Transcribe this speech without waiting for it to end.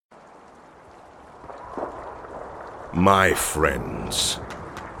My friends,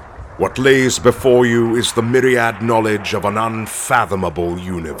 what lays before you is the myriad knowledge of an unfathomable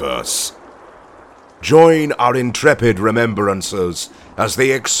universe. Join our intrepid remembrancers as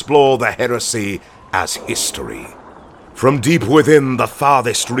they explore the heresy as history. From deep within the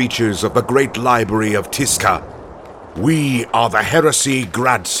farthest reaches of the great library of Tiska, we are the Heresy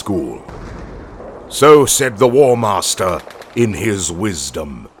Grad School. So said the War Master in his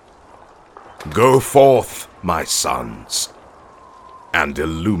wisdom. Go forth, my sons, and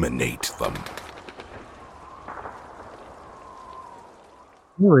illuminate them.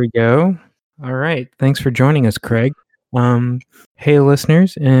 There we go. All right. Thanks for joining us, Craig. Hey,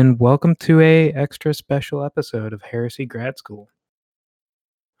 listeners, and welcome to a extra special episode of Heresy Grad School.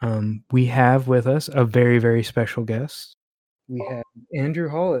 We have with us a very, very special guest. We have Andrew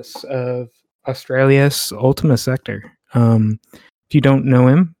Hollis of Australia's Ultima Sector. If you don't know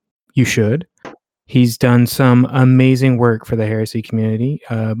him, you should. He's done some amazing work for the Heresy community.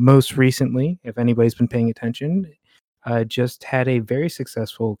 Most recently, if anybody's been paying attention, just had a very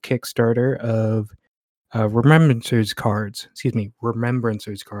successful Kickstarter of Remembrancers cards.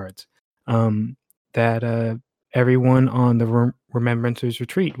 That everyone on the Remembrancers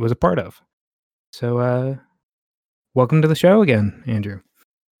retreat was a part of. So, welcome to the show again, Andrew.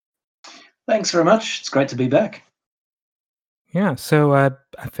 Thanks very much. It's great to be back. Yeah, so I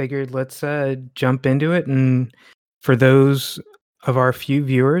figured let's jump into it. And for those of our few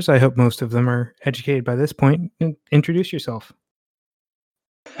viewers, I hope most of them are educated by this point, introduce yourself.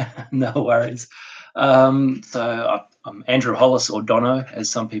 No worries. I'm Andrew Hollis, or Dono, as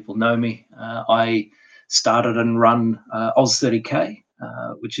some people know me. I started and run Oz30K,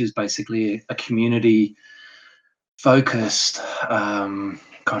 which is basically a community-focused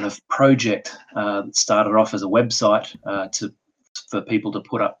kind of project that started off as a website for people to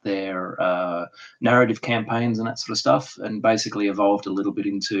put up their narrative campaigns and that sort of stuff, and basically evolved a little bit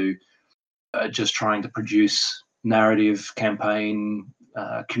into just trying to produce narrative campaign,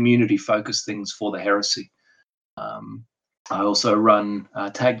 community-focused things for the Heresy. I also run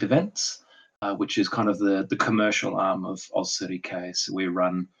tagged events, which is kind of the commercial arm of Oz30K. So we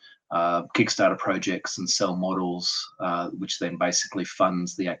run Kickstarter projects and sell models, which then basically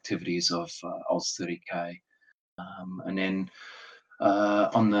funds the activities of Oz30K. And then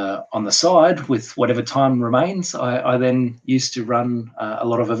on the side, with whatever time remains, I then used to run a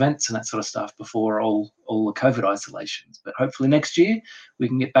lot of events and that sort of stuff before all the COVID isolations. But hopefully next year we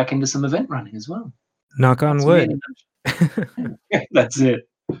can get back into some event running as well. Knock on wood. Yeah, that's it.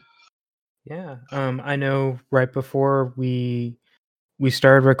 Yeah. I know right before we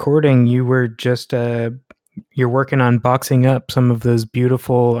started recording, you were just you're working on boxing up some of those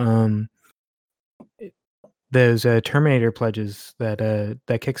beautiful those Terminator pledges that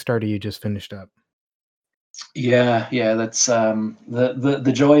Kickstarter you just finished up. Yeah, that's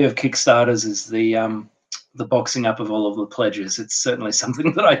the joy of Kickstarters is the boxing up of all of the pledges. It's certainly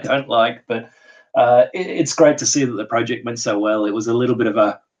something that I don't like, but it's great to see that the project went so well. It was a little bit of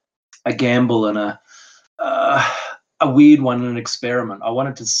a gamble and a weird one and an experiment. I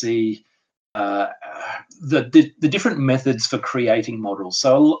wanted to see the different methods for creating models.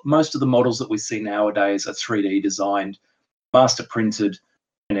 So most of the models that we see nowadays are 3D designed, master printed,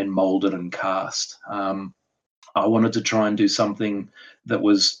 and then molded and cast. I wanted to try and do something that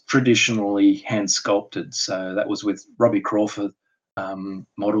was traditionally hand sculpted. So that was with Robbie Crawford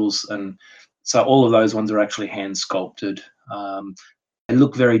models. And so all of those ones are actually hand sculpted. They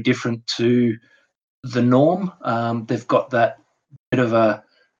look very different to the norm. They've got that bit of a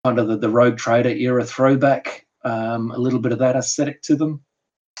kind of the Rogue Trader era throwback, a little bit of that aesthetic to them.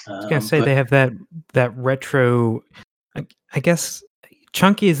 I was gonna say they have that retro. I guess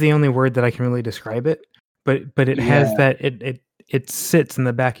chunky is the only word that I can really describe it. But it has that it sits in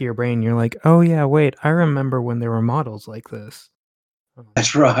the back of your brain. You're like, oh yeah, wait, I remember when there were models like this.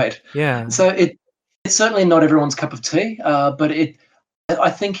 That's right. Yeah. So it's certainly not everyone's cup of tea, but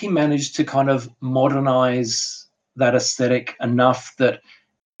I think he managed to kind of modernize that aesthetic enough that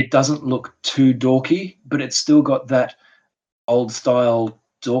it doesn't look too dorky, but it's still got that old style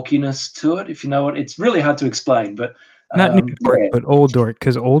dorkiness to it. If you know what, it's really hard to explain, but not new dork, but old dork,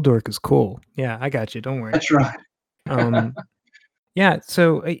 because old dork is cool. Yeah, I got you. Don't worry. That's right. Yeah.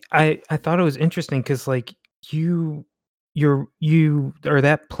 So I thought it was interesting because like you or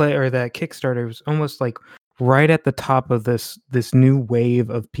that play or that Kickstarter was almost like right at the top of this new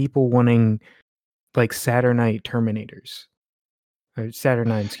wave of people wanting like Saturnite Terminators. Or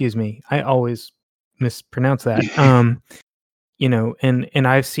Saturnine, excuse me. I always mispronounce that. You know, and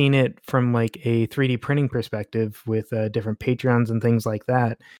I've seen it from like a 3D printing perspective with different Patreons and things like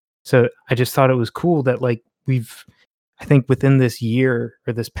that. So I just thought it was cool that like we've I think within this year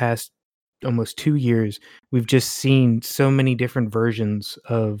or this past almost 2 years, we've just seen so many different versions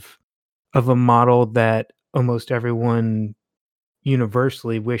of a model that almost everyone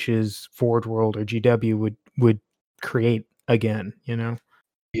universally wishes Forge World or GW would create again, you know?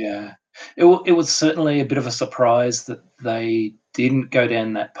 Yeah. It was certainly a bit of a surprise that they didn't go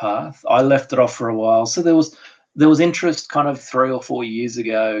down that path. I left it off for a while. So there was interest kind of 3 or 4 years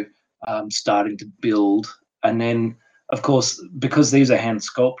ago, starting to build. And then, of course, because these are hand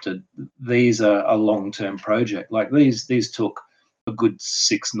sculpted, these are a long-term project. Like these took a good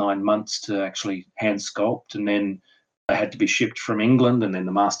 6, 9 months to actually hand sculpt, and then they had to be shipped from England, and then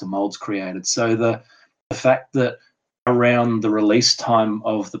the master molds created. So the fact that around the release time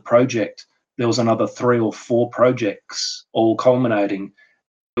of the project, there was another 3 or 4 projects all culminating.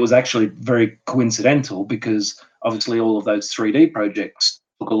 It was actually very coincidental because obviously all of those 3D projects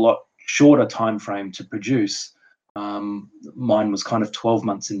took a lot shorter time frame to produce. Mine was kind of 12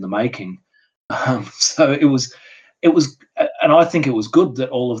 months in the making. So it was, and I think it was good that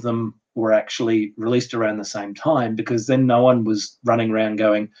all of them were actually released around the same time, because then no one was running around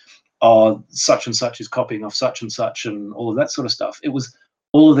going, oh, such and such is copying off such and such and all of that sort of stuff. It was,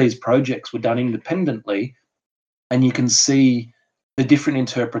 all of these projects were done independently, and you can see the different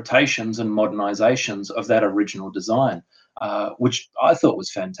interpretations and modernizations of that original design, which I thought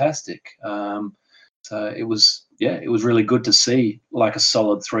was fantastic. So it was, yeah, it was really good to see like a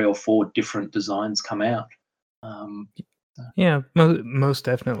solid 3 or 4 different designs come out. Um, Yeah, most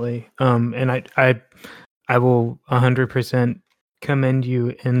definitely. And I will 100% commend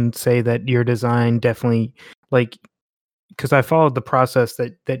you and say that your design definitely, like, because I followed the process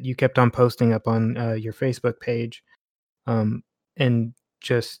that you kept on posting up on your Facebook page, and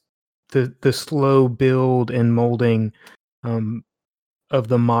just the slow build and molding um, of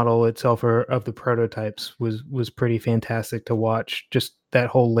the model itself or of the prototypes was pretty fantastic to watch. Just that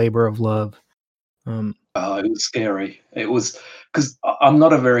whole labor of love. Um, it was scary. It was because I'm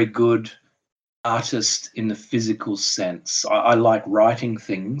not a very good artist in the physical sense. I like writing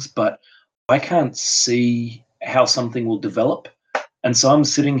things, but I can't see how something will develop. And so I'm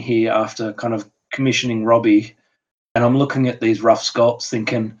sitting here after kind of commissioning Robbie, and I'm looking at these rough sculpts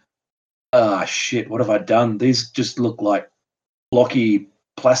thinking, ah, shit, what have I done? These just look like blocky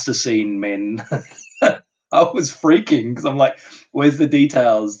plasticine men. I was freaking because I'm like, where's the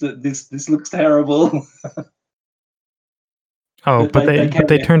details? This looks terrible. oh, But they but came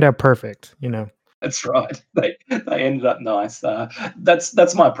they out. turned out perfect, you know. That's right. They ended up nice.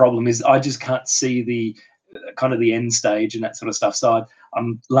 That's my problem, is I just can't see the kind of the end stage and that sort of stuff. So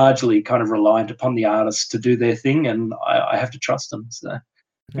I'm largely kind of reliant upon the artists to do their thing, and I have to trust them. So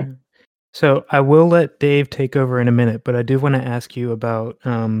Yeah. So I will let Dave take over in a minute, but I do want to ask you about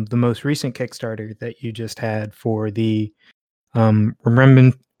the most recent Kickstarter that you just had for the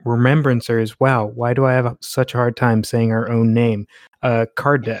Remembrancers. Wow, why do I have such a hard time saying our own name?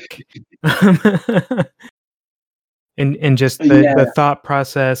 Card deck. And just the yeah, thought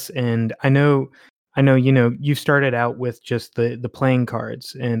process. And I know you started out with just the playing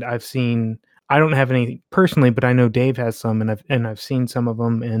cards, and I don't have any personally, but I know Dave has some, and I've seen some of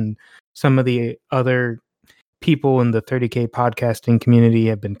them, and some of the other people in the 30K podcasting community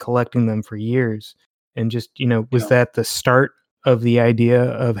have been collecting them for years. And just, was yeah. that the start of the idea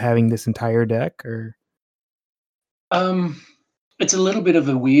of having this entire deck? Or Um, it's a little bit of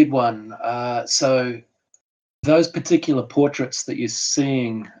a weird one. So those particular portraits that you're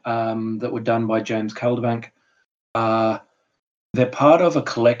seeing, that were done by James Calderbank, uh, they're part of a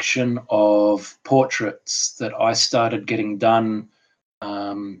collection of portraits that I started getting done,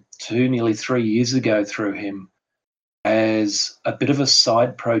 nearly 3 years ago through him, as a bit of a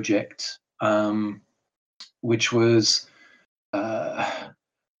side project, which was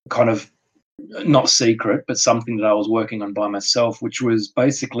kind of not secret, but something that I was working on by myself, which was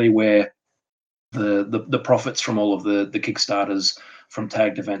basically where the profits from all of the Kickstarters from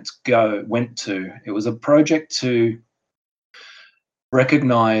tagged events went to. It was a project to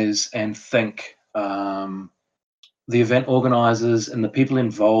recognize and thank, the event organizers and the people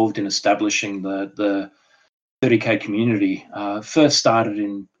involved in establishing the 30K community. First started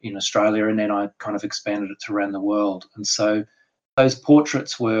in Australia, and then I kind of expanded it to around the world. And so those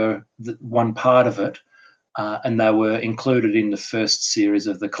portraits were one part of it, and they were included in the first series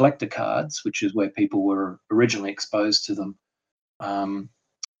of the collector cards, which is where people were originally exposed to them. And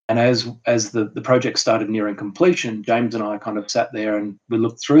as the project started nearing completion, James and I kind of sat there and we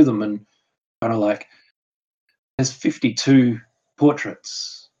looked through them and kind of like, there's 52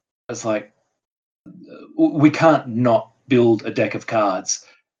 portraits. It's like, we can't not build a deck of cards.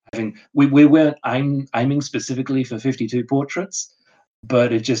 we weren't aiming specifically for 52 portraits,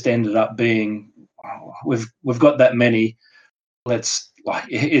 but it just ended up being, we've got that many.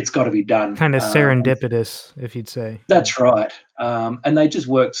 It's got to be done. Kind of serendipitous, if you'd say. That's right. And they just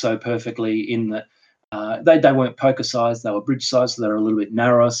worked so perfectly in that they weren't poker sized, they were bridge sized, so they were a little bit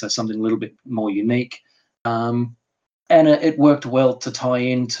narrower, so something a little bit more unique. And it worked well to tie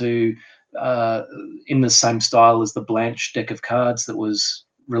into in the same style as the Blanche deck of cards that was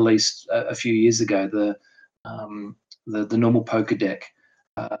released a few years ago, the normal poker deck.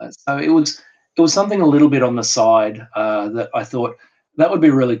 So it was something a little bit on the side that I thought that would be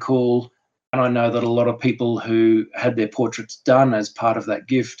really cool. And I know that a lot of people who had their portraits done as part of that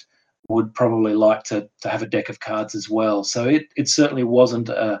gift would probably like to have a deck of cards as well. So it certainly wasn't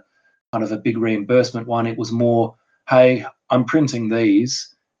a kind of a big reimbursement one. It was more, hey, I'm printing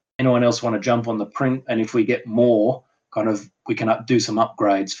these. Anyone else want to jump on the print? And if we get more, kind of we can do some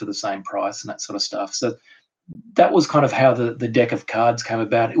upgrades for the same price and that sort of stuff. So that was kind of how the deck of cards came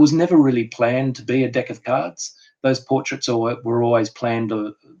about. It was never really planned to be a deck of cards. Those portraits were always planned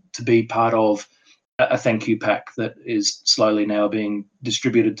to be part of a thank you pack that is slowly now being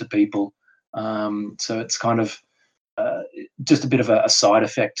distributed to people. So it's kind of just a bit of a side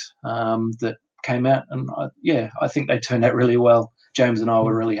effect that came out. And I think they turned out really well. James and I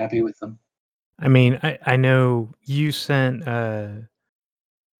were really happy with them. I mean, I know you sent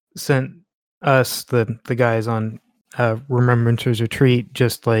us the guys on Remembrancer's Retreat,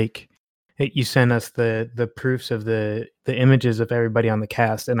 just like you sent us the proofs of the images of everybody on the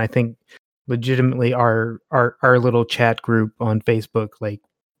cast, and I think legitimately our little chat group on Facebook, like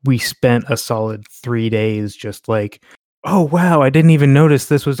we spent a solid 3 days just like, oh wow, I didn't even notice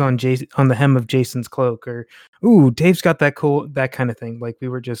this was on the hem of Jason's cloak, or ooh, Dave's got that cool, that kind of thing. Like we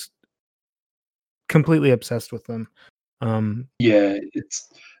were just completely obsessed with them.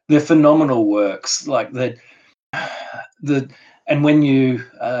 They're phenomenal works. Like and when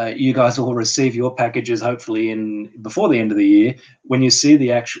you guys will receive your packages, hopefully before the end of the year, when you see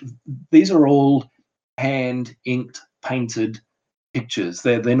these are all hand inked, painted pictures.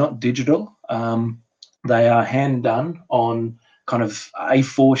 They're not digital. They are hand done on kind of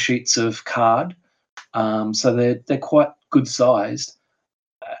A4 sheets of card. So they're quite good sized.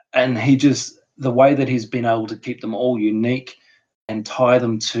 And the way that he's been able to keep them all unique and tie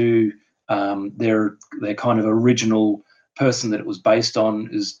them to their kind of original person that it was based on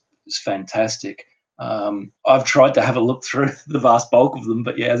is fantastic. I've tried to have a look through the vast bulk of them,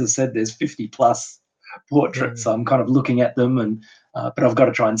 but yeah, as I said, there's 50 plus portraits. So I'm kind of looking at them, and but I've got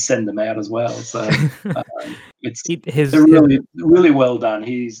to try and send them out as well. So they're really, really well done.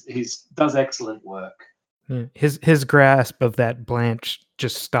 He's does excellent work. His grasp of that Blanche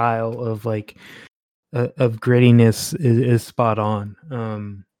just style of like of grittiness is spot on.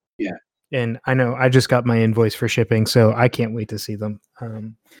 And I know I just got my invoice for shipping, so I can't wait to see them.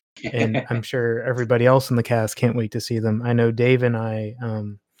 And I'm sure everybody else in the cast can't wait to see them. I know Dave and I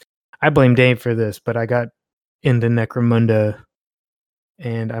blame Dave for this, but I got into Necromunda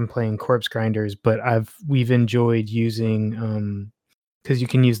and I'm playing Corpse Grinders, but we've enjoyed using because you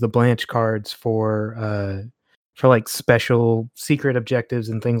can use the Blanche cards for like special secret objectives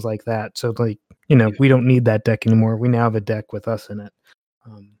and things like that. So like, we don't need that deck anymore. We now have a deck with us in it.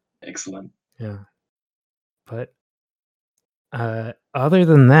 Excellent. Yeah. But other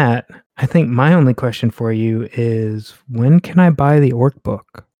than that, I think my only question for you is, when can I buy the Orc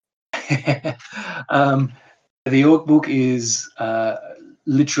book? The Orc book is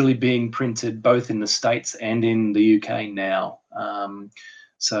literally being printed both in the States and in the UK now.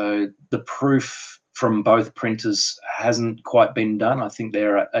 So the proof from both printers hasn't quite been done. I think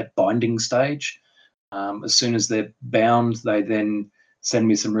they're at binding stage. As soon as they're bound, they then send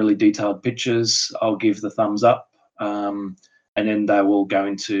me some really detailed pictures. I'll give the thumbs up, and then they will go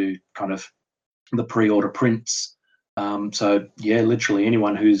into kind of the pre-order prints. So yeah, literally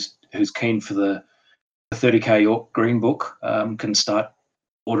anyone who's keen for the 30k York Green book can start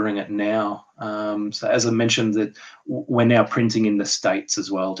ordering it now. So as I mentioned, that we're now printing in the States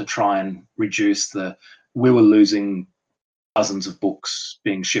as well to try and reduce we were losing dozens of books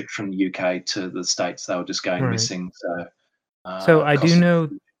being shipped from the UK to the States. They were just going missing. So I do know.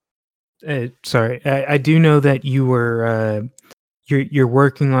 I do know that you were you're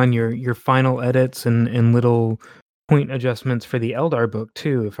working on your final edits and little point adjustments for the Eldar book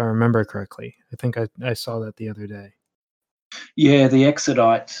too, if I remember correctly. I think I saw that the other day. Yeah, the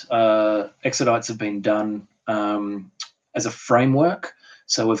Exodites have been done as a framework.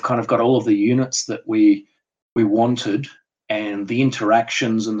 So we've kind of got all of the units that we wanted and the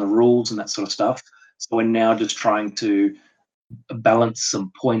interactions and the rules and that sort of stuff. So we're now just trying to balance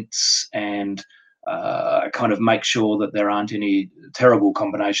some points and kind of make sure that there aren't any terrible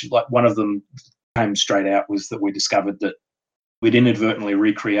combinations. Like one of them came straight out was that we discovered that we'd inadvertently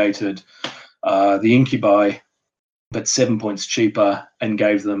recreated the incubi, but 7 points cheaper, and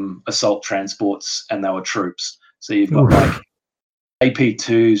gave them assault transports, and they were troops. So you've got like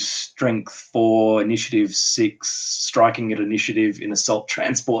AP2, Strength 4, Initiative 6, striking at initiative in assault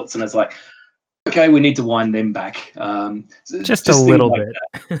transports, and it's like, okay, we need to wind them back. Just a little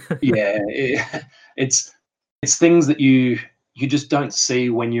bit. Yeah, it's things that you just don't see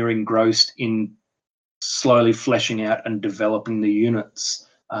when you're engrossed in slowly fleshing out and developing the units.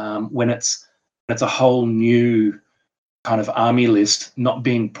 When it's a whole new kind of army list not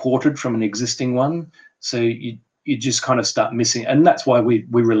being ported from an existing one, so you just kind of start missing, and that's why we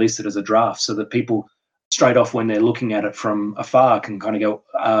released it as a draft, so that people straight off when they're looking at it from afar can kind of go,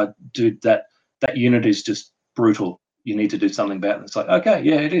 dude, that unit is just brutal. You need to do something about it. It's like, okay,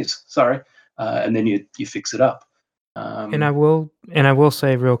 yeah, it is. Sorry, and then you fix it up. And I will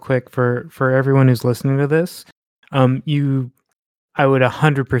say real quick for everyone who's listening to this, I would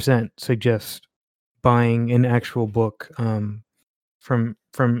 100% suggest buying an actual book from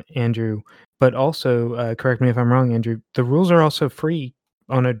Andrew. But also, correct me if I'm wrong, Andrew, the rules are also free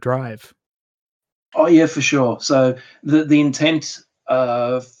on a drive. Oh yeah, for sure. So the intent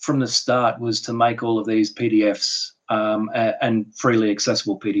from the start was to make all of these PDFs and freely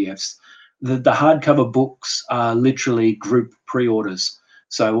accessible PDFs. The hardcover books are literally group pre-orders.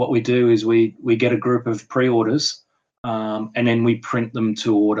 So what we do is we get a group of pre-orders and then we print them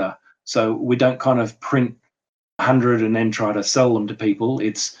to order. So we don't kind of print 100 and then try to sell them to people.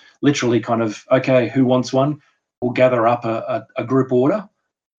 It's literally kind of, okay, who wants one? We'll gather up a group order,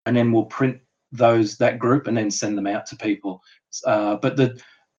 and then we'll print that group and then send them out to people. But the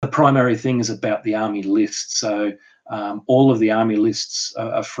primary thing is about the army list. So all of the army lists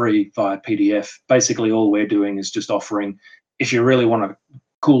are free via PDF. Basically, all we're doing is just offering, if you really want a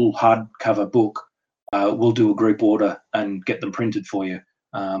cool hardcover book, we'll do a group order and get them printed for you,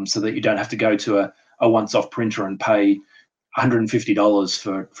 so that you don't have to go to a once-off printer and pay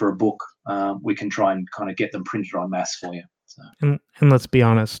 $150 for a book. We can try and kind of get them printed en masse for you. So. And let's be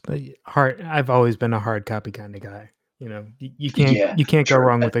honest, I've always been a hard copy kind of guy. You know, you can't go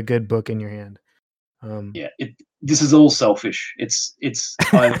wrong with a good book in your hand. Yeah, this is all selfish.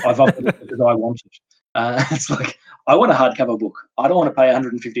 I've offered it because I want it. It's like, I want a hardcover book. I don't want to pay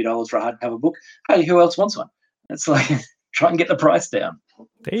 $150 for a hardcover book. Hey, who else wants one? It's like, try and get the price down.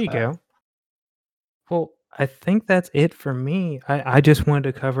 There you go. Well, I think that's it for me. I just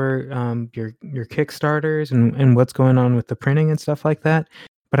wanted to cover your Kickstarters and what's going on with the printing and stuff like that.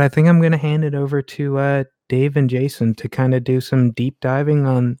 But I think I'm going to hand it over to Dave and Jason to kind of do some deep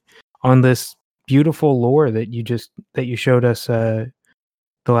diving on this beautiful lore that you showed us the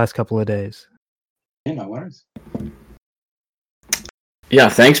last couple of days. Yeah, no worries. Yeah,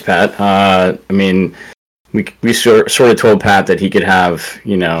 thanks, Pat. I mean, we sort of told Pat that he could have,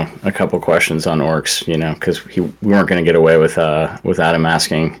 a couple questions on orcs, because we weren't going to get away with Adam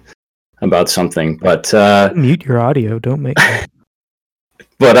asking about something. But mute your audio. Don't make me.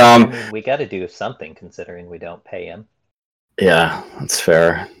 But I mean, we got to do something considering we don't pay him. Yeah, that's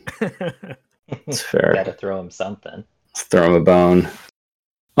fair. That's fair. Got to throw him something. Let's throw him a bone.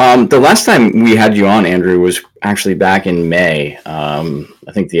 The last time we had you on, Andrew, was actually back in May.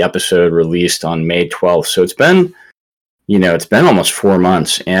 I think the episode released on May 12th. So it's been almost 4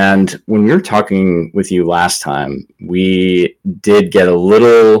 months. And when we were talking with you last time, we did get a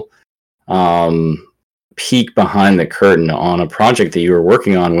little peek behind the curtain on a project that you were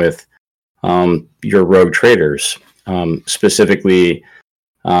working on with your rogue traders, specifically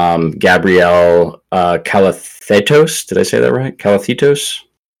Gabrielle Calathetos. Did I say that right? Calathetos?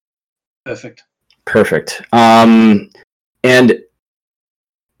 Perfect. And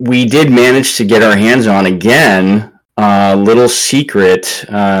we did manage to get our hands on, again, a little secret.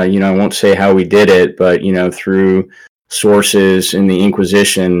 I won't say how we did it, but, through sources in the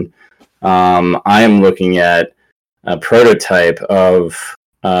Inquisition, I am looking at a prototype of,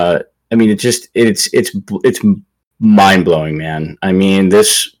 it's mind-blowing, man. I mean,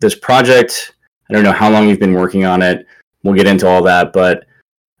 this project, I don't know how long you've been working on it. We'll get into all that, but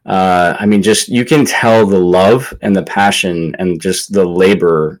you can tell the love and the passion and just the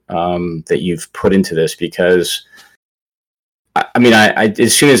labor that you've put into this, because I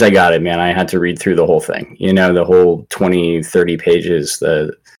as soon as I got it, man, I had to read through the whole thing, the whole 20, 30 pages,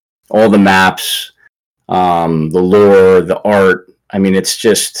 all the maps, the lore, the art. I mean, it's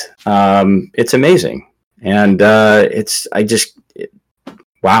just, it's amazing. And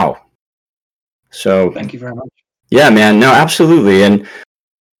wow. So thank you very much. Yeah, man. No, absolutely. And,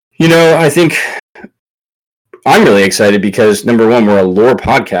 I think I'm really excited because, number one, we're a lore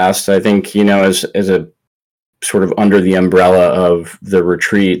podcast. I think, as a sort of under the umbrella of the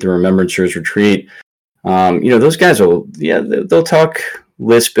retreat, the Remembrancers retreat, those guys they'll talk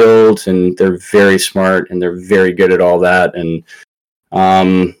list builds, and they're very smart and they're very good at all that. And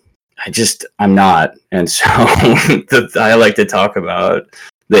I'm not. And so I like to talk about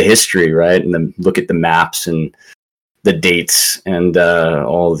the history, right? And then look at the maps and the dates and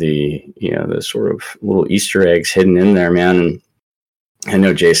all the, the sort of little Easter eggs hidden in there, man. And I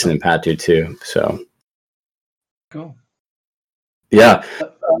know Jason and Pat do too. So cool. Yeah.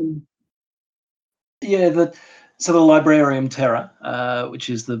 So the Librarium Terra,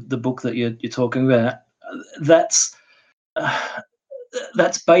 which is the book that you're talking about, that's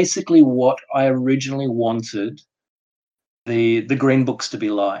basically what I originally wanted the Green Books to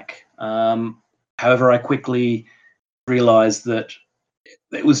be like. However, I quickly realized that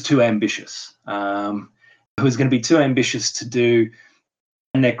it was too ambitious. It was going to be too ambitious to do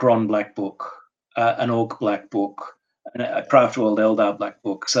a Necron Black Book, an Orc Black Book, a Craftworld Eldar Black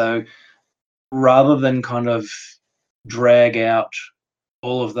Book. So rather than kind of drag out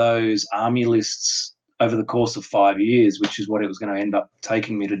all of those army lists over the course of 5 years, which is what it was going to end up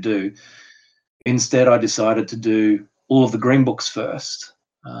taking me to do, instead I decided to do all of the Green Books first.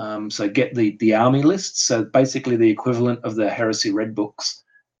 So get the army lists, so basically the equivalent of the Heresy Red Books,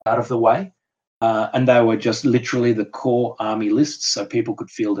 out of the way. And they were just literally the core army lists, so people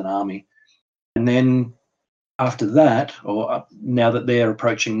could field an army. And then after that, or now that they're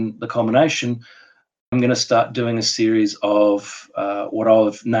approaching the culmination, I'm going to start doing a series of what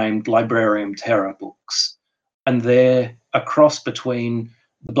I've named Librarium Terra books. And they're a cross between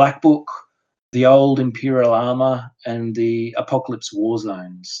the Black Book, the old Imperial Armor, and the Apocalypse War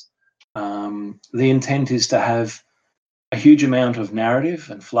Zones. The intent is to have a huge amount of narrative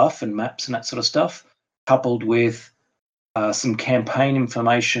and fluff and maps and that sort of stuff, coupled with some campaign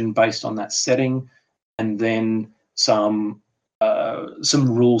information based on that setting, and then some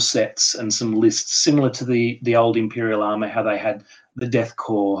rule sets and some lists similar to the old Imperial Armor, how they had the Death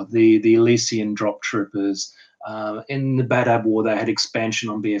Corps, the Elysian Drop Troopers. In the Badab War, they had expansion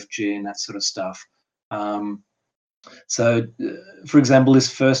on BFG and that sort of stuff. So, for example,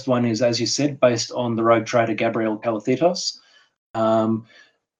 this first one is, as you said, based on the rogue trader Gabrielle Calathetos.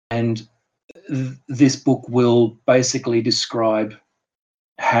 And this book will basically describe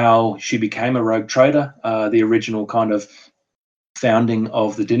how she became a rogue trader, the original kind of founding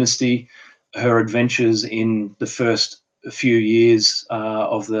of the dynasty, her adventures in the first few years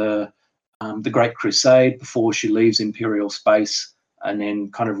of the Great Crusade before she leaves Imperial space and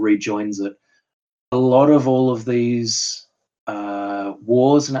then kind of rejoins it. A lot of all of these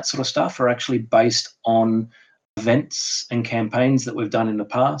wars and that sort of stuff are actually based on events and campaigns that we've done in the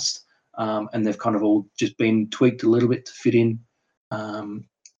past, and they've kind of all just been tweaked a little bit to fit in.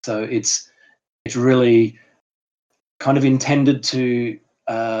 So it's really kind of intended to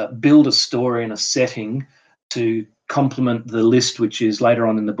build a story and a setting to complement the list, which is later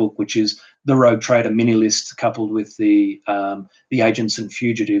on in the book, which is the Rogue Trader mini list coupled with the Agents and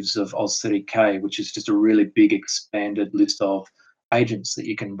Fugitives of Oz 30K, which is just a really big expanded list of agents that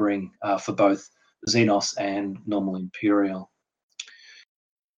you can bring for both Xenos and normal Imperial.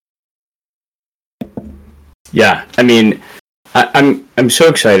 Yeah, I mean, I'm so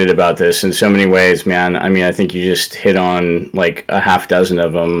excited about this in so many ways, man. I mean, I think you just hit on like a half dozen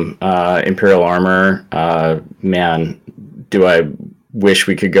of them. Imperial Armor, man, do I wish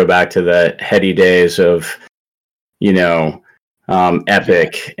we could go back to the heady days of,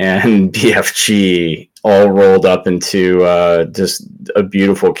 Epic and BFG all rolled up into just a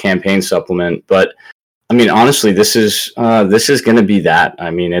beautiful campaign supplement. But I mean, honestly, this is going to be that. I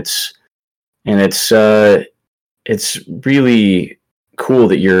mean, it's really cool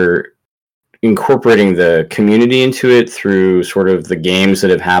that you're incorporating the community into it through sort of the games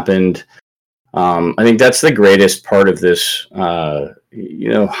that have happened. I think that's the greatest part of this,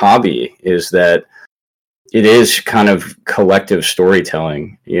 hobby, is that it is kind of collective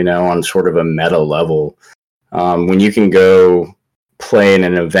storytelling, on sort of a meta level. When you can go play in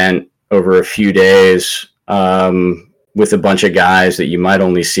an event over a few days with a bunch of guys that you might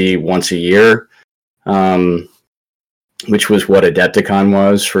only see once a year, which was what Adepticon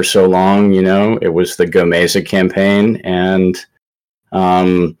was for so long, it was the Gomeza campaign, and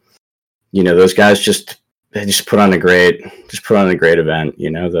those guys just put on a great event,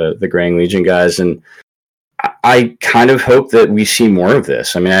 the Graying Legion guys. And I kind of hope that we see more of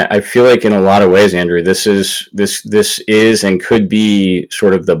this. I mean, I feel like in a lot of ways, Andrew, this is and could be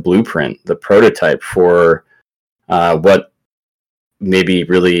sort of the blueprint, the prototype for what maybe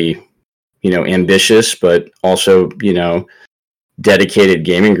really, ambitious, but also, dedicated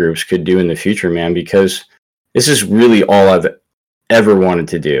gaming groups could do in the future, man, because this is really all I've ever wanted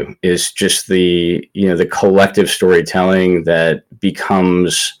to do, is just the collective storytelling that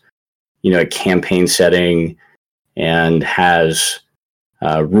becomes, a campaign setting and has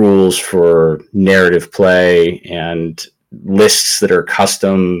rules for narrative play and lists that are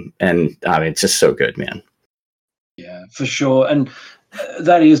custom. And it's just so good, man. Yeah, for sure. And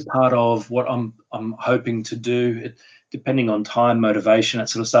that is part of what I'm hoping to do. Depending on time, motivation, that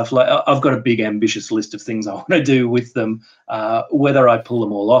sort of stuff. Like, I've got a big, ambitious list of things I want to do with them. Whether I pull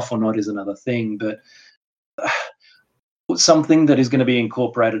them all off or not is another thing. But something that is going to be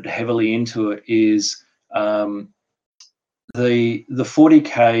incorporated heavily into it is the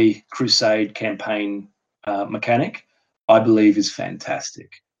 40K Crusade campaign mechanic. I believe is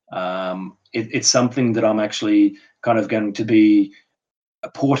fantastic. It's something that I'm actually kind of going to be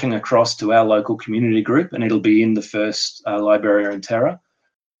porting across to our local community group, and it'll be in the first Librarian Terror.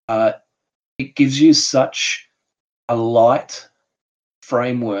 It gives you such a light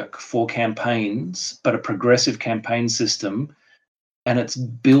framework for campaigns, but a progressive campaign system, and it's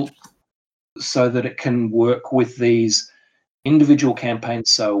built so that it can work with these individual campaigns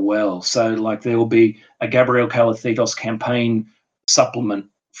so well. So, like, there will be a Gabriel Calathetos campaign supplement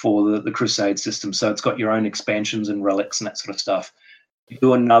for the Crusade system, so it's got your own expansions and relics and that sort of stuff. You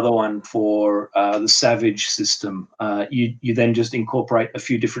do another one for the Savage system. You then just incorporate a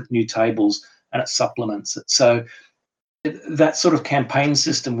few different new tables and it supplements it. So that sort of campaign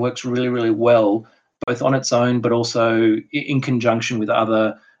system works really, really well, both on its own, but also in conjunction with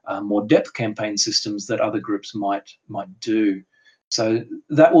other more depth campaign systems that other groups might do. So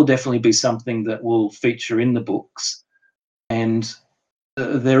that will definitely be something that will feature in the books. And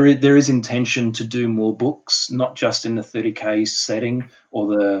there is intention to do more books, not just in the 30K setting or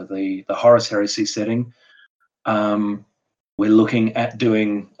the Horus Heresy setting. We're looking at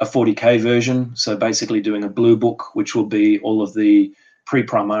doing a 40K version, so basically doing a blue book, which will be all of the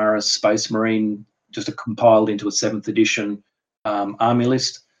pre-Primaris Space Marine, just compiled into a 7th edition army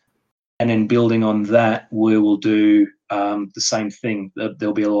list. And then building on that, we will do the same thing.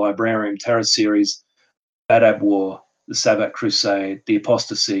 There'll be a Librarian Terror series, Badab War, the Sabbath Crusade, the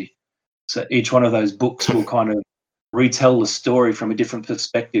Apostasy. So each one of those books will kind of retell the story from a different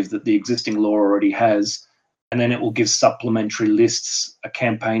perspective that the existing lore already has, and then it will give supplementary lists, a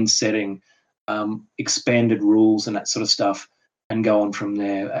campaign setting, expanded rules and that sort of stuff, and go on from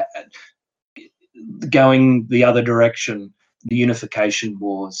there. Going the other direction, the Unification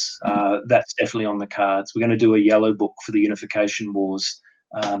Wars, that's definitely on the cards. We're going to do a yellow book for the Unification Wars,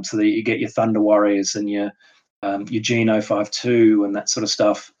 so that you get your Thunder Warriors and your Geno 5.2 and that sort of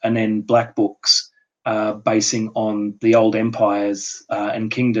stuff, and then black books basing on the old empires and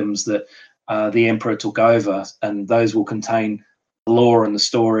kingdoms that the Emperor took over, and those will contain the lore and the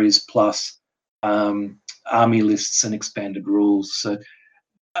stories plus army lists and expanded rules. So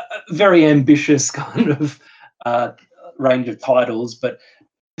very ambitious kind of range of titles, but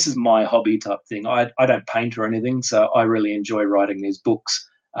this is my hobby type thing. I don't paint or anything, so I really enjoy writing these books.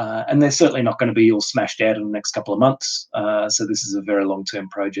 And they're certainly not going to be all smashed out in the next couple of months. So this is a very long-term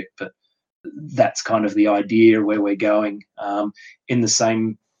project, but that's kind of the idea where we're going, in the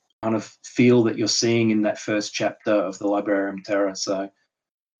same kind of feel that you're seeing in that first chapter of the Librarian Terror. So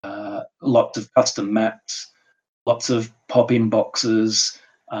lots of custom maps, lots of pop-in boxes.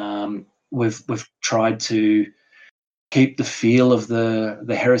 We've tried to keep the feel of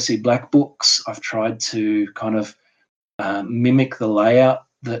the Heresy Black Books. I've tried to kind of mimic the layout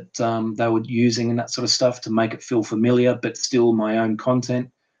that they were using and that sort of stuff to make it feel familiar, but still my own content,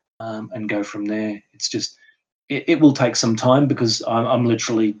 and go from there. It's just, it will take some time because I'm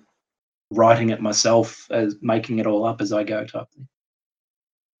literally writing it myself, as making it all up as I go type thing.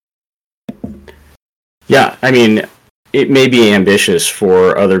 Yeah, I mean, it may be ambitious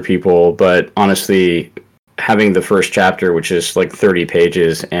for other people, but honestly, having the first chapter, which is like 30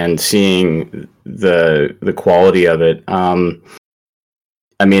 pages, and seeing the quality of it,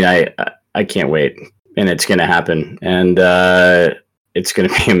 I mean, I can't wait, and it's going to happen, and it's going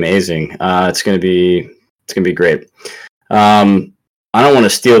to be amazing. It's going to be great. I don't want to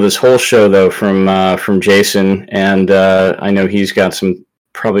steal this whole show though from Jason, and I know he's got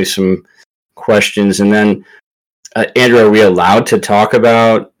probably some questions, and then Andrew, are we allowed to talk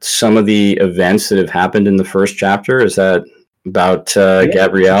about some of the events that have happened in the first chapter? Is that about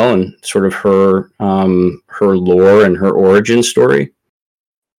Gabrielle and sort of her lore and her origin story?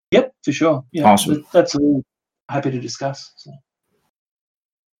 Yep, for sure. Yeah, awesome. That's all happy to discuss.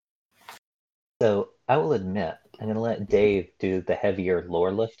 So I will admit, I'm going to let Dave do the heavier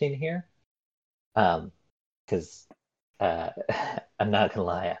lore lifting here. Because I'm not going to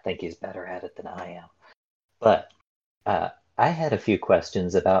lie, I think he's better at it than I am. But I had a few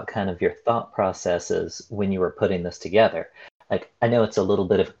questions about kind of your thought processes when you were putting this together. Like, I know it's a little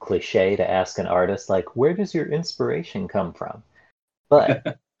bit of a cliche to ask an artist, like, where does your inspiration come from?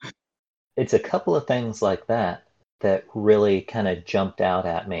 But it's a couple of things like that that really kind of jumped out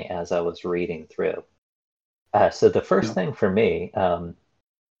at me as I was reading through. So the first thing for me,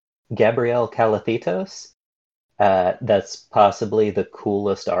 Gabrielle Calathitos, that's possibly the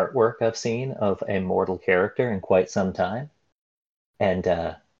coolest artwork I've seen of a mortal character in quite some time. And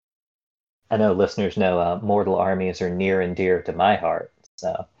I know listeners know mortal armies are near and dear to my heart.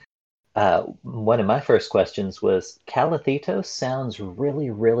 So one of my first questions was, Calathitos sounds really,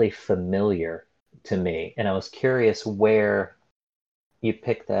 really familiar to me. And I was curious where you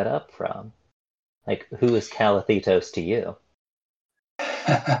picked that up from. Like, who is Calathitos to you?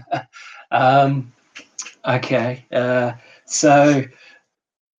 Okay. So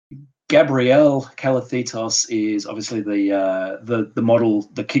Gabrielle Calathitos is obviously the model,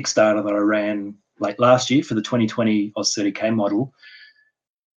 the Kickstarter that I ran late last year for the 2020 OS 30K model.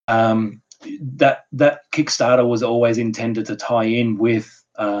 That Kickstarter was always intended to tie in with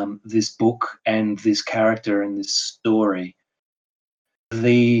this book and this character and this story.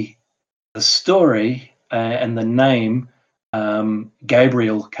 The story and the name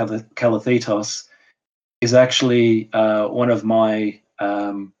Gabriel Calathitos is actually one of my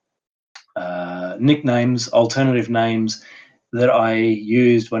nicknames, alternative names that I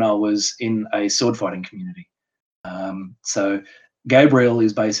used when I was in a sword fighting community. So Gabriel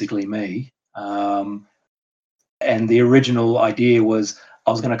is basically me. And the original idea was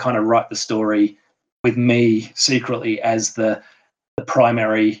I was going to kind of write the story with me secretly as the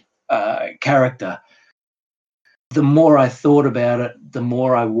primary character. The more I thought about it, the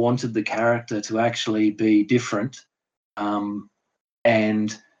more I wanted the character to actually be different.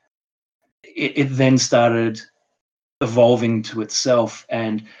 And it then started evolving to itself,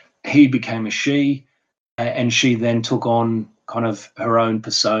 and he became a she, and she then took on kind of her own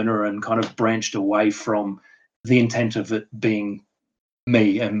persona and kind of branched away from the intent of it being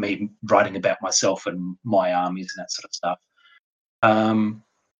me and me writing about myself and my armies and that sort of stuff.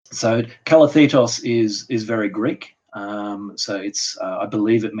 So Calathitos is very Greek. So it's I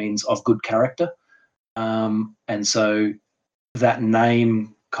believe it means of good character. And so that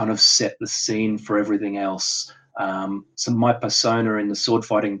name kind of set the scene for everything else. So my persona in the sword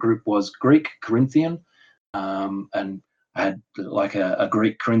fighting group was Greek, Corinthian, and I had like a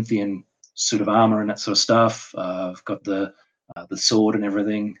Greek Corinthian suit of armor and that sort of stuff. I've got the sword and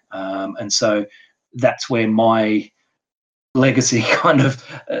everything, and so that's where my legacy kind of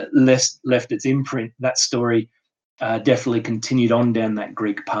left its imprint. That story definitely continued on down that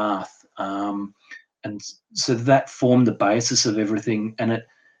Greek path, and so that formed the basis of everything, and it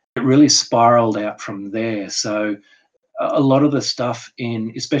really spiraled out from there. So a lot of the stuff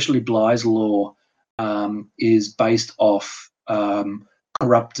in especially Bly's lore is based off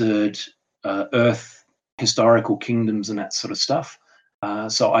corrupted Earth historical kingdoms and that sort of stuff.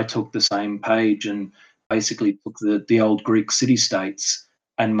 So I took the same page and basically took the old Greek city-states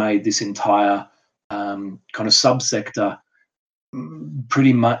and made this entire kind of subsector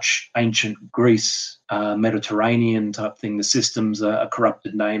pretty much ancient Greece, Mediterranean type thing. The systems are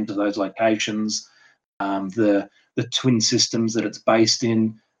corrupted names of those locations. The twin systems that it's based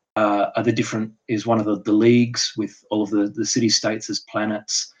in are the different, is one of the leagues with all of the city-states as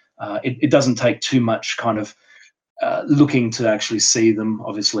planets. It doesn't take too much kind of looking to actually see them.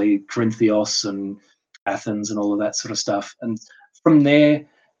 Obviously, Corinthios and Athens and all of that sort of stuff. And from there,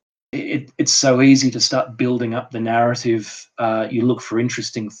 it's so easy to start building up the narrative. You look for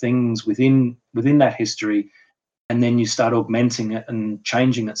interesting things within that history, and then you start augmenting it and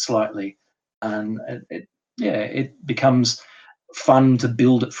changing it slightly. And it becomes fun to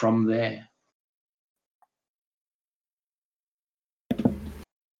build it from there.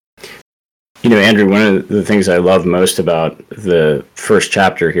 You know, Andrew, one of the things I love most about the first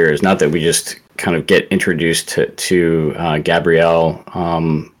chapter here is not that we just kind of get introduced to Gabrielle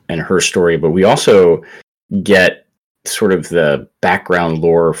and her story, but we also get sort of the background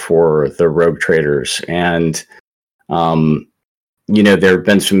lore for the rogue traders. And, you know, there have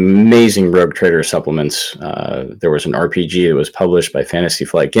been some amazing rogue trader supplements. There was an RPG that was published by Fantasy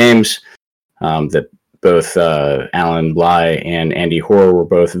Flight Games that both Alan Bly and Andy Hoare were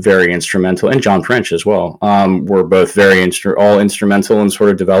both very instrumental, and John French as well, were both very all instrumental in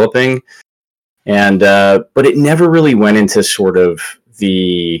sort of developing. And but it never really went into sort of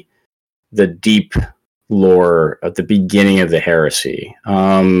the deep lore at the beginning of the Heresy,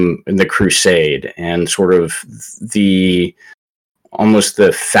 and the Crusade, and sort of almost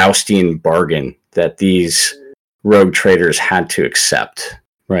the Faustian bargain that these rogue traders had to accept,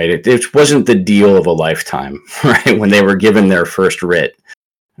 right? It wasn't the deal of a lifetime, right? When they were given their first writ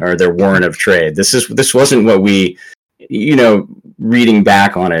or their warrant of trade. This wasn't what we, reading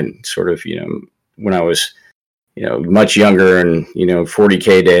back on it, sort of, when I was, much younger and,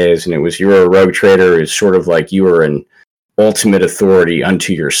 40K days, and it was, you're a rogue trader, is sort of like you were an ultimate authority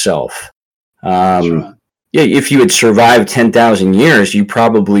unto yourself. Right. Yeah, if you had survived 10,000 years, you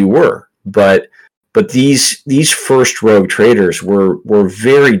probably were. But these first rogue traders were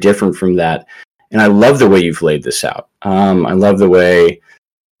very different from that. And I love the way you've laid this out. I love the way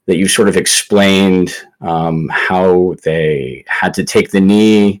that you sort of explained how they had to take the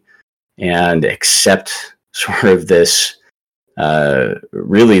knee and accept sort of this,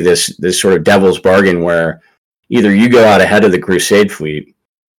 really this sort of devil's bargain where either you go out ahead of the Crusade fleet,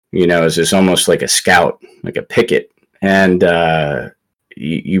 as this almost like a scout, like a picket, and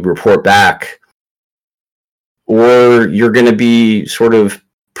you report back, or you're going to be sort of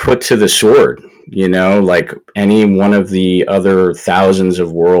put to the sword, like any one of the other thousands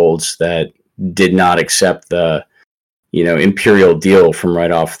of worlds that did not accept the, imperial deal from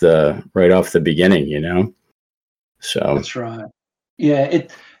right off the beginning, So That's right. Yeah,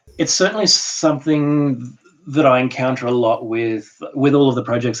 it's certainly something that I encounter a lot with all of the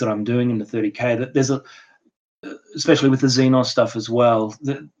projects that I'm doing in the 30K. That there's especially with the Xenos stuff as well,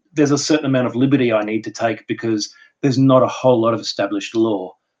 there's a certain amount of liberty I need to take because there's not a whole lot of established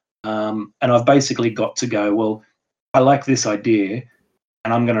law. And I've basically got to go, well, I like this idea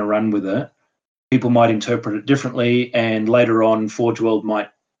and I'm going to run with it. People might interpret it differently, and later on, Forge World might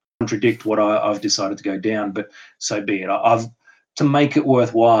contradict what I've decided to go down, but so be it. To make it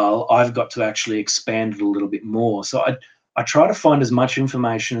worthwhile, I've got to actually expand it a little bit more. So I try to find as much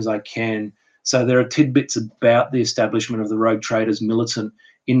information as I can. So there are tidbits about the establishment of the Rogue Traders militant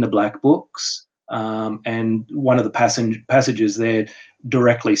in the Black Books, and one of the passages there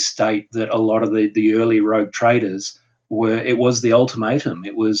directly state that a lot of the early Rogue Traders it was the ultimatum.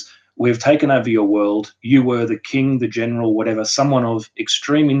 It was, we've taken over your world. You were the king, the general, whatever, someone of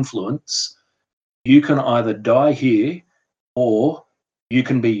extreme influence. You can either die here or you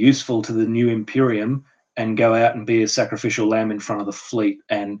can be useful to the new Imperium and go out and be a sacrificial lamb in front of the fleet.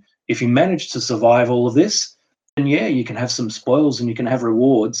 And if you manage to survive all of this, then yeah, you can have some spoils and you can have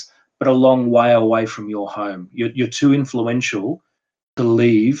rewards, but a long way away from your home. You're too influential to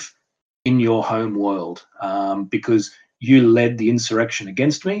leave in your home world because you led the insurrection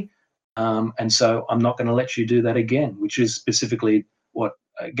against me. And so I'm not going to let you do that again, which is specifically what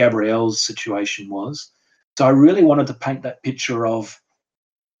Gabrielle's situation was. So I really wanted to paint that picture of,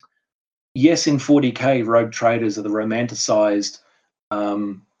 yes, in 40K, rogue traders are the romanticized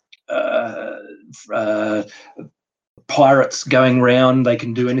pirates going around. They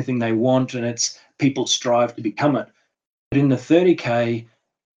can do anything they want, and it's people strive to become it. But in the 30K,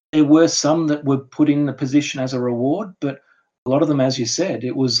 there were some that were put in the position as a reward, but a lot of them, as you said,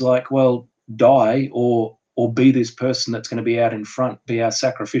 it was like, well, die or be this person that's going to be out in front, be our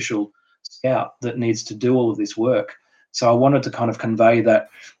sacrificial scout that needs to do all of this work. So I wanted to kind of convey that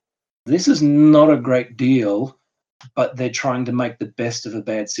this is not a great deal, but they're trying to make the best of a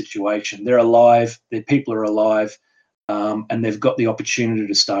bad situation. They're alive, their people are alive, and they've got the opportunity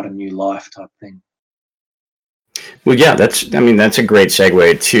to start a new life type thing. Well, yeah, that's a great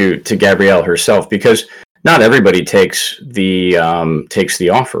segue to Gabrielle herself, because not everybody takes the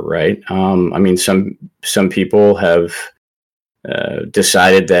offer, right? Some people have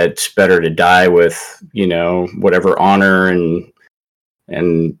decided that it's better to die with, whatever honor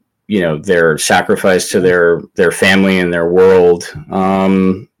and their sacrifice to their family and their world,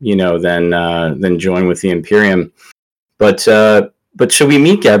 than join with the Imperium. But so we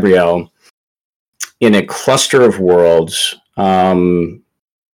meet Gabrielle in a cluster of worlds. Go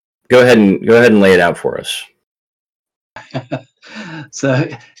ahead and lay it out for us. So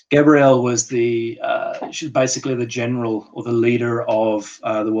Gabrielle was she's basically the general or the leader of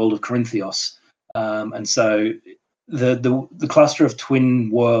the world of Corinthios, and so the cluster of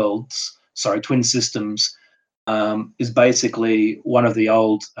twin systems, is basically one of the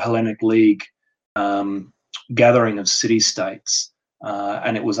old Hellenic League gathering of city-states,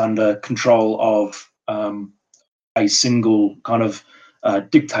 and it was under control of a single kind of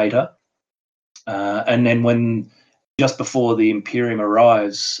dictator. And then just before the Imperium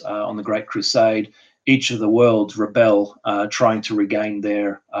arrives on the Great Crusade, each of the worlds rebel, trying to regain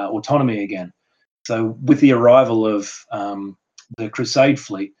their autonomy again. So with the arrival of the Crusade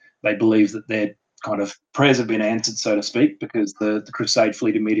fleet, they believe that they're kind of prayers have been answered, so to speak, because the Crusade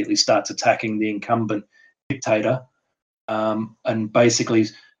fleet immediately starts attacking the incumbent dictator. And basically,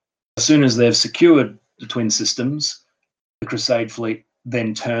 as soon as they've secured the twin systems, the Crusade fleet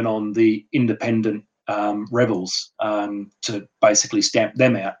then turn on the independent rebels to basically stamp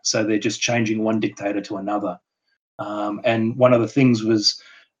them out. So they're just changing one dictator to another. And one of the things was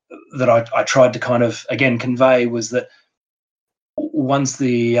that I tried to kind of, again, convey was that once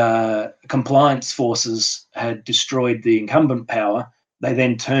the compliance forces had destroyed the incumbent power, they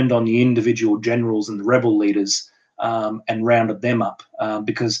then turned on the individual generals and the rebel leaders and rounded them up.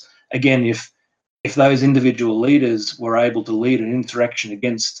 Because, again, if those individual leaders were able to lead an insurrection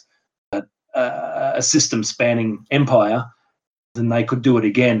against a system-spanning empire, then they could do it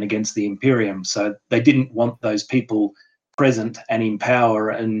again against the Imperium. So they didn't want those people present and in power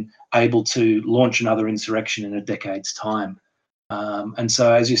and able to launch another insurrection in a decade's time. And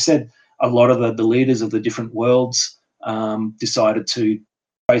so, as you said, a lot of the leaders of the different worlds decided to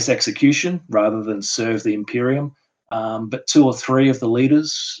face execution rather than serve the Imperium. But 2 or 3 of the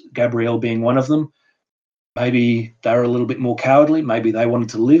leaders, Gabrielle being one of them, maybe they were a little bit more cowardly. Maybe they wanted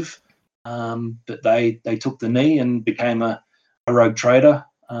to live, but they took the knee and became a rogue trader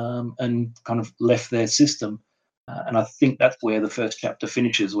and kind of left their system. And I think that's where the first chapter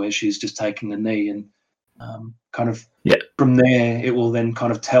finishes, where she's just taking the knee, and kind of from there it will then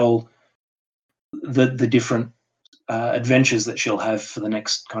kind of tell the different adventures that she'll have for the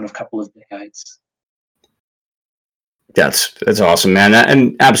next kind of couple of decades. That's awesome, man,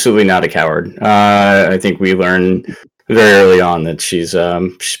 and absolutely not a coward. I think we learned very early on that she's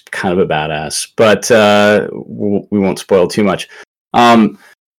kind of a badass, but we won't spoil too much.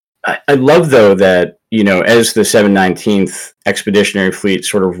 I love, though, that, you know, as the 719th Expeditionary Fleet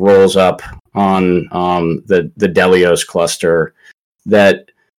sort of rolls up on the Delios cluster,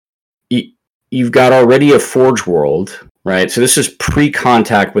 that you've got already a Forge world, right? So this is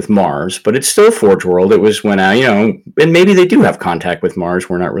pre-contact with Mars, but it's still a Forge world. It was when, you know, and maybe they do have contact with Mars.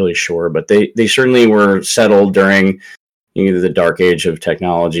 We're not really sure, but they certainly were settled during either the Dark Age of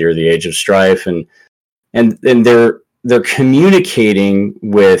technology or the Age of Strife, and they're communicating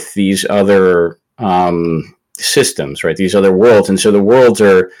with these other systems, right? These other worlds, and so the worlds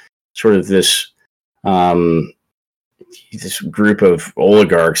are sort of this group of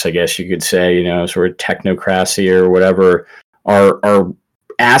oligarchs, I guess you could say, you know, sort of technocracy or whatever, are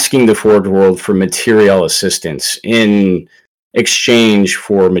asking the Forge world for material assistance in exchange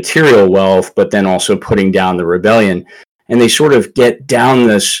for material wealth, but then also putting down the rebellion. And they sort of get down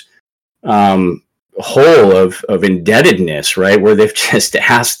this hole of indebtedness, right, where they've just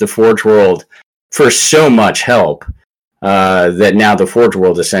asked the Forge world for so much help that now the Forge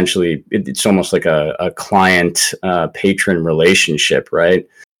world essentially, it's almost like a client patron relationship, right,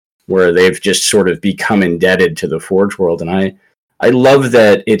 where they've just sort of become indebted to the Forge world. And I love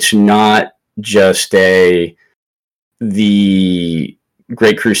that it's not just the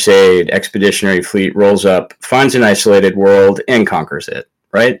Great Crusade Expeditionary Fleet rolls up, finds an isolated world, and conquers it,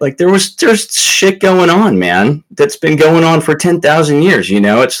 right? Like there's shit going on, man, that's been going on for 10,000 years, you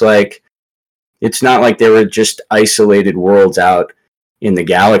know? It's like, it's not like there were just isolated worlds out in the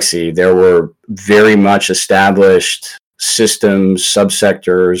galaxy. There were very much established systems,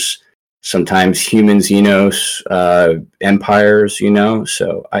 subsectors, sometimes human Xenos empires, you know?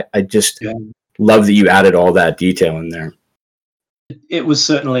 So I just love that you added all that detail in there. It was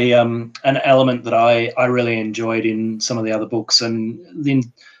certainly an element that I really enjoyed in some of the other books, and the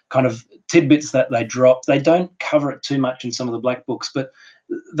kind of tidbits that they drop. They don't cover it too much in some of the black books, but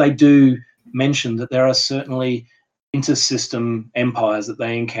they do mention that there are certainly intersystem empires that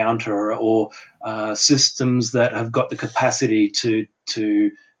they encounter, or systems that have got the capacity to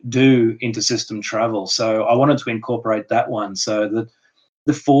do intersystem travel. So I wanted to incorporate that one. So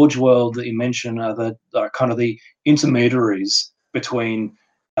the Forge world that you mentioned are kind of the intermediaries between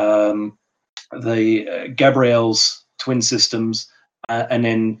the Gabrielle's twin systems and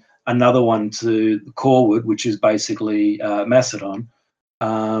then another one to Corwood, which is basically Macedon.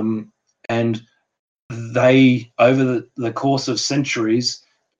 And they, over the course of centuries,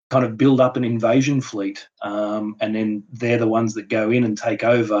 kind of build up an invasion fleet. And then they're the ones that go in and take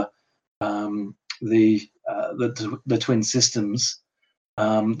over the twin systems,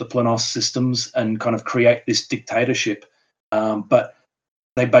 the Planos systems, and kind of create this dictatorship. But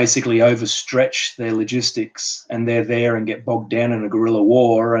they basically overstretch their logistics, and they're there and get bogged down in a guerrilla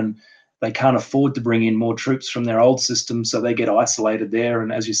war, and they can't afford to bring in more troops from their old system, so they get isolated there.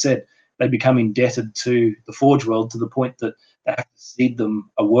 And as you said, they become indebted to the Forge world to the point that they have to cede them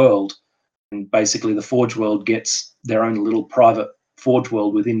a world. And basically the Forge world gets their own little private Forge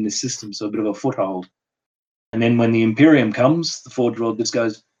World within this system, so a bit of a foothold. And then when the Imperium comes, the Forge World just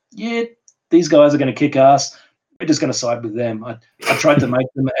goes, yeah, these guys are going to kick ass. We're just going to side with them. I tried to make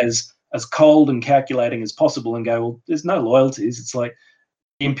them as cold and calculating as possible and go, well, there's no loyalties. It's like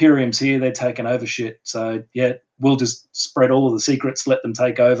the Imperium's here, they're taking over shit. So, yeah, we'll just spread all of the secrets, let them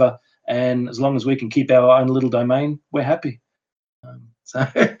take over. And as long as we can keep our own little domain, we're happy. So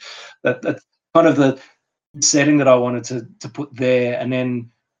that's kind of the setting that I wanted to put there. And then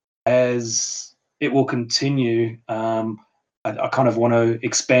as it will continue, I kind of want to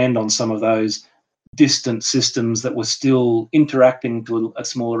expand on some of those distant systems that were still interacting to a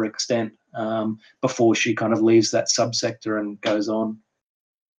smaller extent before she kind of leaves that subsector and goes on.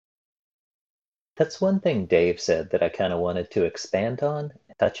 That's one thing Dave said that I kind of wanted to expand on,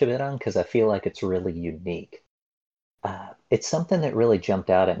 touch a bit on, because I feel like it's really unique. It's something that really jumped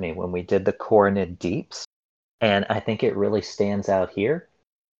out at me when we did the Coronid Deeps, and I think it really stands out here,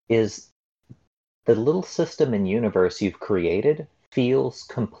 is the little system and universe you've created feels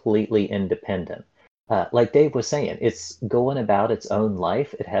completely independent. Like Dave was saying, it's going about its own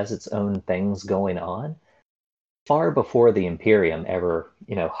life. It has its own things going on. Far before the Imperium ever,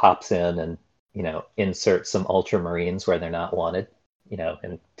 hops in and, inserts some Ultramarines where they're not wanted,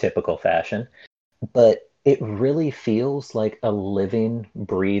 in typical fashion. But it really feels like a living,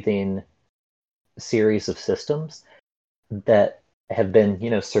 breathing series of systems that have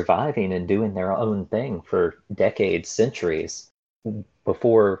been, surviving and doing their own thing for decades, centuries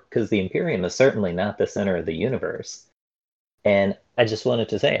before, because the Imperium is certainly not the center of the universe. And I just wanted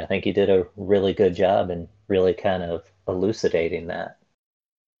to say, I think you did a really good job in really kind of elucidating that.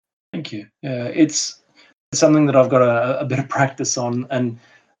 Thank you. It's something that I've got a bit of practice on, and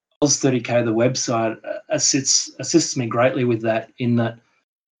Oz30K, the website, assists me greatly with that, in that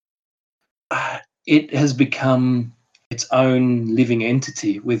it has become its own living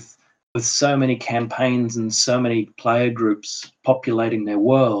entity with so many campaigns and so many player groups populating their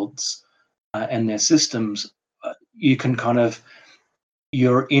worlds and their systems. You can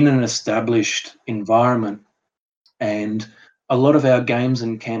you're in an established environment, and a lot of our games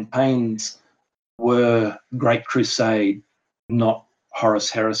and campaigns were Great Crusade, not Horus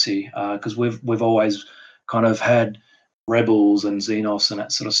Heresy, because we've always kind of had Rebels and Xenos and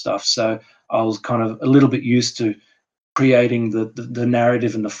that sort of stuff. So I was kind of a little bit used to creating the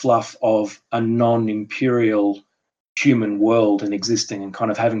narrative and the fluff of a non-imperial human world and existing, and kind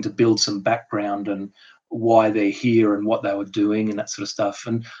of having to build some background and why they're here and what they were doing and that sort of stuff.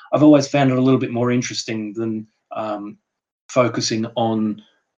 And I've always found it a little bit more interesting than focusing on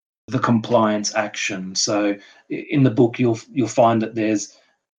the compliance action. So in the book, you'll find that there's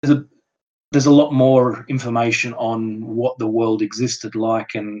a lot more information on what the world existed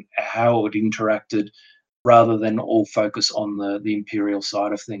like and how it interacted, rather than all focus on the Imperial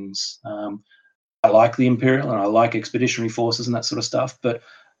side of things. I like the Imperial and I like expeditionary forces and that sort of stuff, but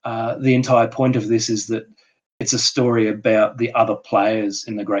the entire point of this is that it's a story about the other players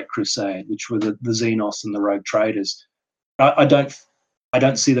in the Great Crusade, which were the Xenos and the Rogue Traders. I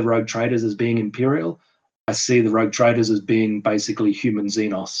don't see the Rogue Traders as being Imperial. I see the Rogue Traders as being basically human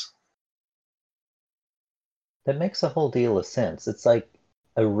Xenos. That makes a whole deal of sense. It's like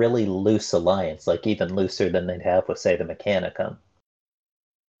a really loose alliance, like even looser than they'd have with, say, the Mechanicum.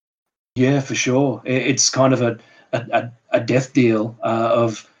 Yeah, for sure. It's kind of a death deal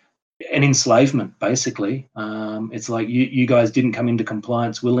of an enslavement, basically. It's like you guys didn't come into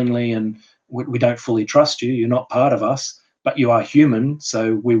compliance willingly, and we don't fully trust you. You're not part of us, but you are human,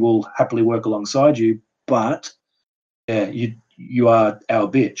 so we will happily work alongside you. But yeah, you are our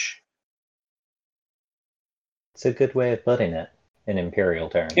bitch. It's a good way of putting it in Imperial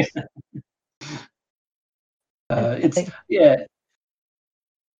terms. I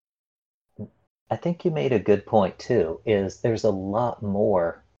think you made a good point too, is there's a lot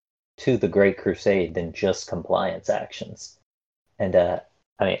more to the Great Crusade than just compliance actions. And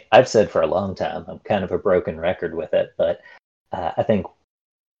I've said for a long time, I'm kind of a broken record with it, but I think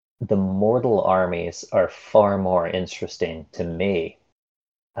the mortal armies are far more interesting to me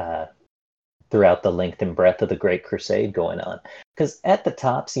throughout the length and breadth of the Great Crusade going on. Because at the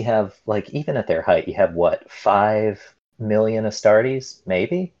tops, you have, like, even at their height, you have, 5 million Astartes,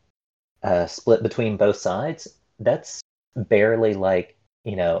 maybe? Split between both sides. That's barely like,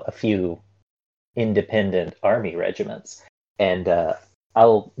 a few independent army regiments. And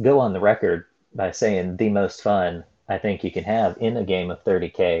I'll go on the record by saying the most fun I think you can have in a game of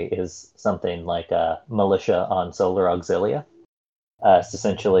 30K is something like Militia on Solar Auxilia. It's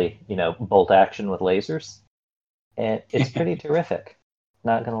essentially, bolt action with lasers. And it's pretty terrific,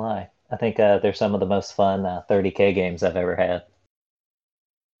 not gonna lie. I think they're some of the most fun 30K games I've ever had.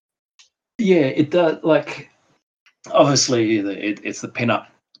 Yeah, it does. Like, obviously, it's the pin-up,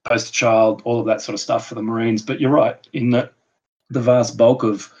 poster child, all of that sort of stuff for the Marines. But you're right in that the vast bulk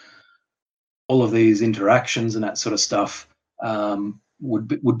of all of these interactions and that sort of stuff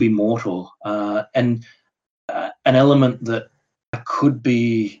would be mortal. And an element that I could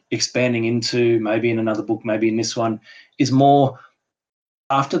be expanding into, maybe in another book, maybe in this one, is more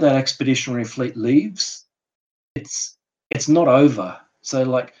after that expeditionary fleet leaves, it's not over. So,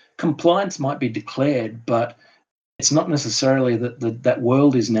 like, compliance might be declared, but it's not necessarily that that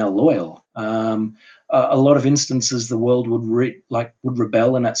world is now loyal. A lot of instances, the world would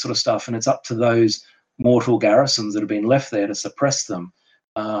rebel and that sort of stuff, and it's up to those mortal garrisons that have been left there to suppress them.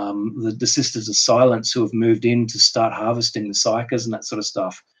 The Sisters of Silence who have moved in to start harvesting the psychers and that sort of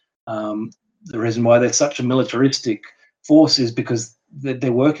stuff. The reason why they're such a militaristic force is because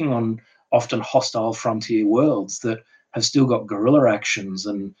they're working on often hostile frontier worlds that have still got guerrilla actions,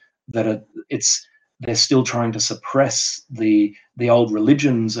 and they're still trying to suppress the old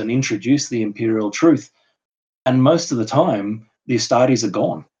religions and introduce the imperial truth. And most of the time, the Astartes are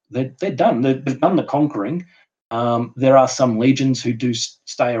gone. They're done. They've done the conquering. There are some legions who do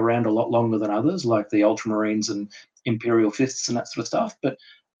stay around a lot longer than others, like the Ultramarines and Imperial Fists and that sort of stuff. But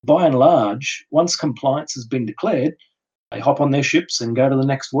by and large, once compliance has been declared, they hop on their ships and go to the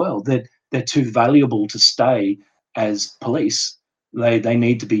next world. They're too valuable to stay as police. They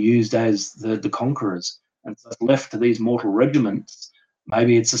need to be used as the conquerors. And so it's left to these mortal regiments.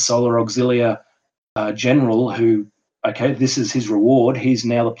 Maybe it's a Solar Auxilia general who, okay, this is his reward. He's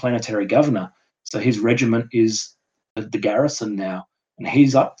now the planetary governor. So his regiment is the garrison now. And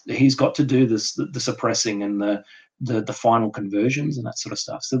he's got to do this, the suppressing and the final conversions and that sort of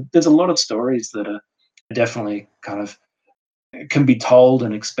stuff. So there's a lot of stories that are definitely kind of can be told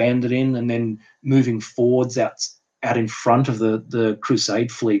and expanded in, and then moving forwards out in front of the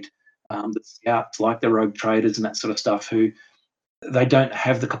Crusade fleet, the scouts, like the rogue traders and that sort of stuff, who they don't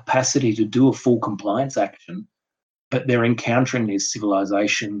have the capacity to do a full compliance action, but they're encountering these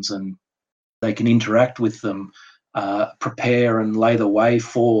civilizations and they can interact with them, prepare and lay the way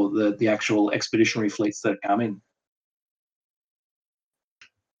for the actual expeditionary fleets that are coming.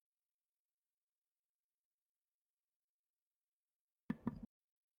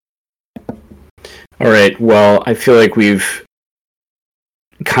 All right. Well, I feel like we've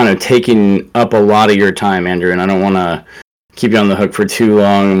kind of taken up a lot of your time, Andrew, and I don't want to keep you on the hook for too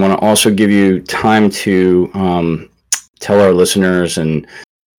long. I want to also give you time to tell our listeners and,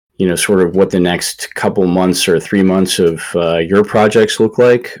 you know, sort of what the next couple months or 3 months of your projects look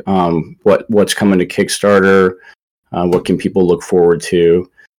like. What's coming to Kickstarter? What can people look forward to?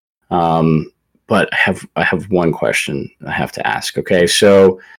 But I have one question I have to ask. Okay,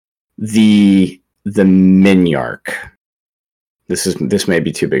 so the Minyark. This may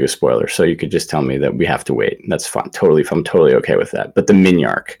be too big a spoiler, so you could just tell me that we have to wait. That's fine. I'm totally okay with that. But the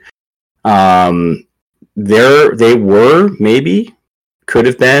Minyark, they could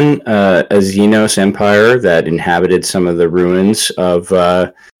have been a Xenos empire that inhabited some of the ruins of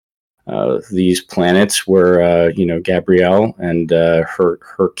these planets where Gabrielle and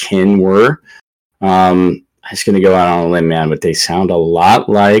her kin were. I'm just gonna go out on a limb, man, but they sound a lot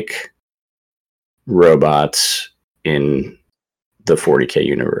like robots in the 40K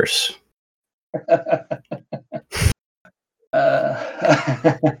universe.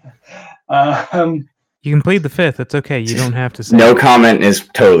 You can plead the fifth. It's okay. You don't have to say no comment is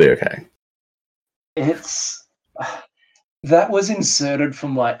totally okay. That was inserted for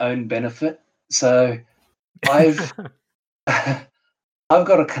my own benefit. So I've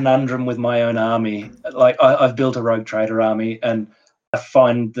got a conundrum with my own army. Like I've built a rogue trader army, and I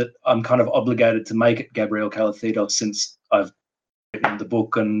find that I'm kind of obligated to make it Gabriel Calathetos since I've written the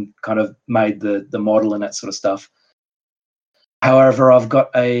book and kind of made the model and that sort of stuff. However, I've got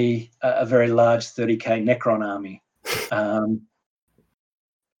a very large 30k Necron army.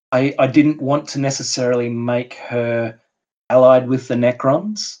 I didn't want to necessarily make her allied with the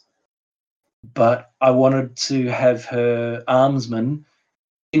Necrons, but I wanted to have her armsmen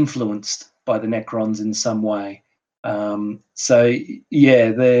influenced by the Necrons in some way. So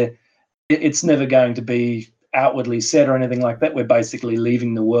yeah, it's never going to be outwardly said or anything like that. We're basically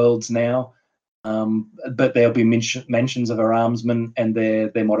leaving the worlds now, but there'll be mentions of our armsmen and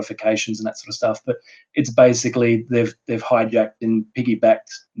their modifications and that sort of stuff. But it's basically they've hijacked and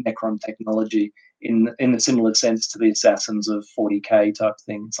piggybacked Necron technology in a similar sense to the assassins of 40k type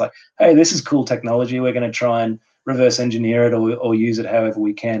thing. It's like, hey, this is cool technology. We're going to try and reverse engineer it or use it however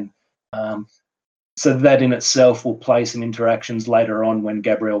we can. So that in itself will play some interactions later on when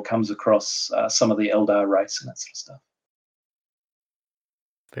Gabriel comes across some of the Eldar race and that sort of stuff.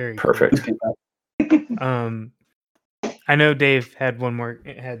 Very Perfect. I know Dave had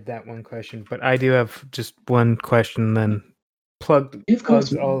that one question, but I do have just one question. Then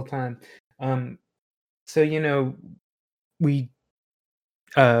plugs all the time. So we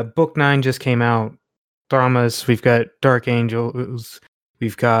book 9 just came out. Dramas. We've got Dark Angels.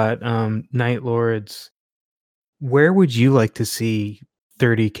 We've got Night Lords. Where would you like to see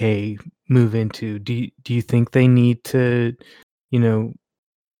 30K move into? Do you think they need to,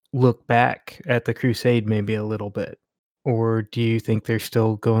 look back at the Crusade maybe a little bit, or do you think they're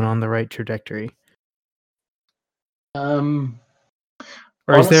still going on the right trajectory? Or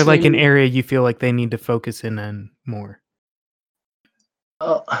is there like an area you feel like they need to focus in on more?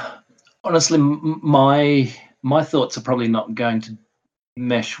 Honestly, my thoughts are probably not going to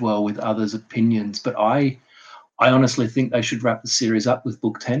mesh well with others' opinions, but I honestly think they should wrap the series up with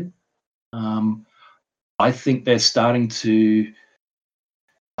book 10. I think they're starting to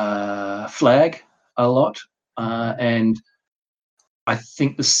flag a lot, and I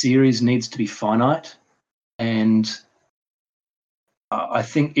think the series needs to be finite. And I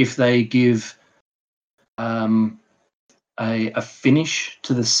think if they give a finish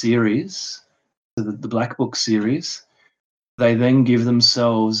to the series, to the Black Book series, they then give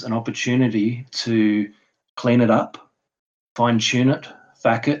themselves an opportunity to clean it up, fine-tune it,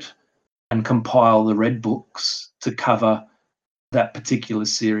 FAQ it, and compile the red books to cover that particular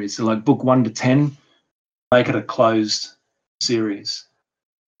series. So like book 1 to 10, make it a closed series.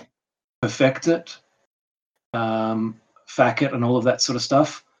 Perfect it, FAQ it, and all of that sort of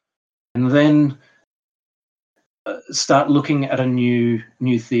stuff. And then start looking at a new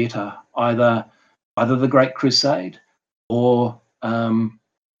theatre, either the Great Crusade or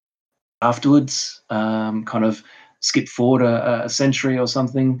afterwards, kind of skip forward a century or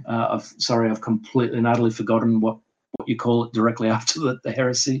something. I've completely and utterly forgotten what you call it directly after the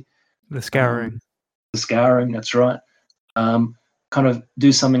Heresy. The Scouring. The Scouring, that's right. Kind of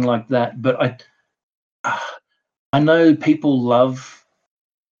do something like that. But I know people love,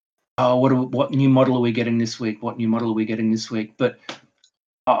 what new model are we getting this week? What new model are we getting this week? But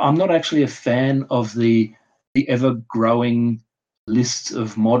I'm not actually a fan of the ever-growing list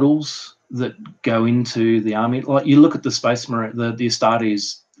of models that go into the army. Like you look at the Space Marine, the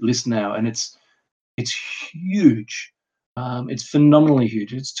Astartes list now, and it's huge. It's phenomenally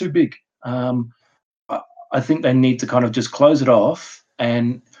huge. It's too big. I think they need to kind of just close it off,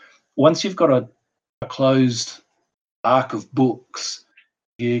 and once you've got a closed arc of books,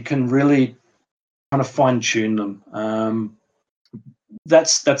 you can really kind of fine-tune them.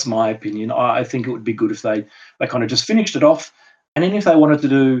 That's my opinion. I think it would be good if they kind of just finished it off, and then if they wanted to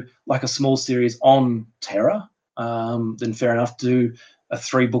do like a small series on Terror, then fair enough. Do a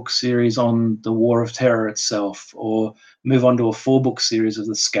 3-book series on the War of Terror itself, or move on to a 4-book series of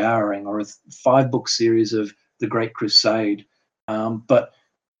the Scouring, or a 5-book series of the Great Crusade. But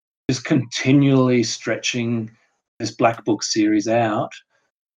just continually stretching this Black Book series out,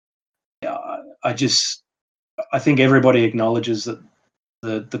 I think everybody acknowledges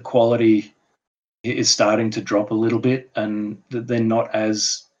that the quality is starting to drop a little bit, and that they're not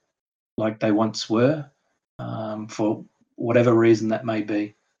as like they once were, for whatever reason that may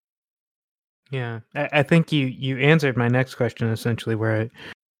be. Yeah, I think you answered my next question essentially, where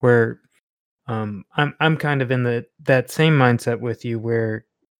I'm kind of in that same mindset with you, where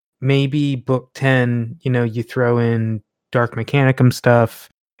maybe book 10, you throw in Dark Mechanicum stuff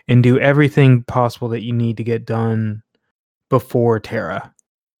and do everything possible that you need to get done before Terra,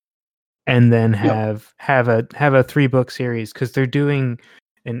 and then have a 3-book series, because they're doing,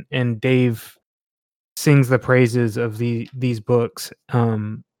 and Dave sings the praises of these books,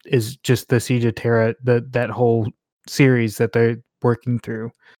 is just the Siege of Terra, that whole series that they're working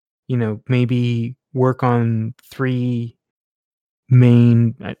through. Maybe work on 3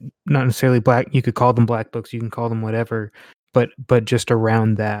 main, not necessarily black, you could call them black books, you can call them whatever, but just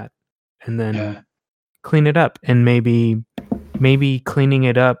around that, and then clean it up, and maybe cleaning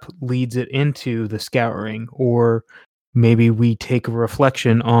it up leads it into the Scouring, or maybe we take a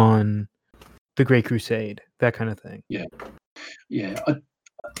reflection on the Great Crusade, that kind of thing. Yeah. I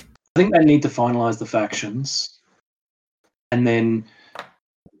think they need to finalize the factions, and then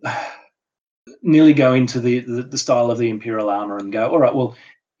nearly go into the style of the Imperial Armor and go, all right, well,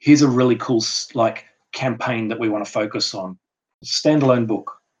 here's a really cool campaign that we want to focus on. Standalone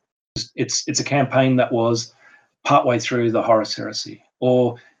book. It's a campaign that was partway through the Horus Heresy,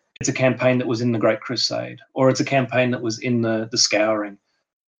 or it's a campaign that was in the Great Crusade, or it's a campaign that was in the Scouring.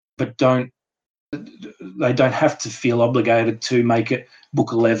 But they don't have to feel obligated to make it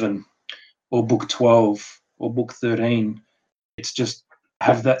book 11 or book 12 or book 13. It's just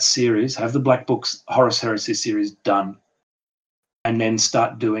have that series, have the Black Books Horus Heresy series done, and then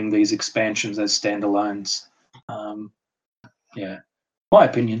start doing these expansions as standalones. Yeah, my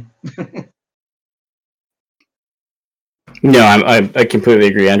opinion. No, I completely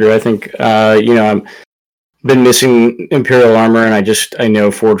agree, Andrew. I think I'm been missing Imperial armor, and I know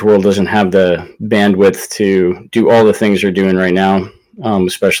Forge World doesn't have the bandwidth to do all the things they're doing right now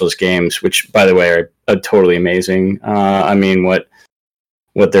with specialist games, which, by the way, are totally amazing. I mean, what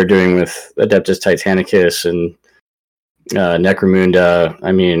they're doing with Adeptus Titanicus and Necromunda,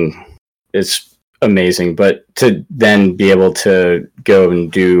 I mean, it's amazing. But to then be able to go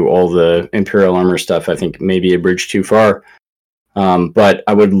and do all the Imperial armor stuff, I think maybe a bridge too far. But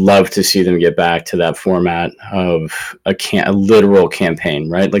I would love to see them get back to that format of a literal campaign,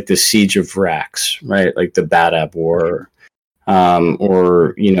 right? Like the Siege of Vrax, right? Like the Bad App War,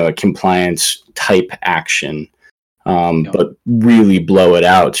 or a compliance type action, but really blow it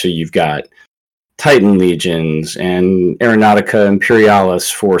out. So you've got Titan legions and Aeronautica Imperialis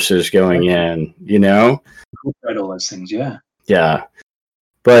forces going in, Right, all those things, yeah. Yeah.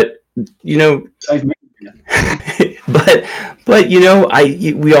 But, Save me. but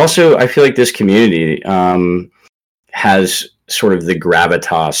I feel like this community has sort of the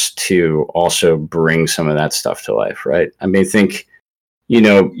gravitas to also bring some of that stuff to life, right? I mean, I think,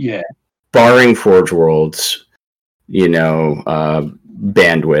 barring Forge Worlds,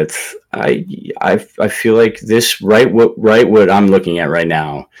 bandwidth, I feel like this what I'm looking at right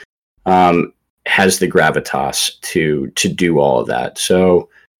now has the gravitas to do all of that. So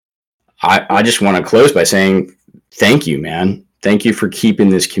I just want to close by saying thank you, man. Thank you for keeping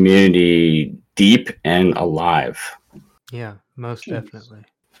this community deep and alive. Yeah, most definitely.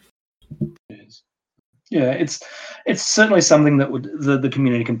 Yeah, it's certainly something that the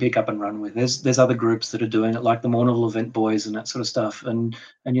community can pick up and run with. There's other groups that are doing it, like the Mournival Event Boys and that sort of stuff, and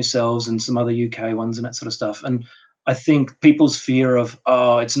yourselves and some other UK ones and that sort of stuff. And I think people's fear of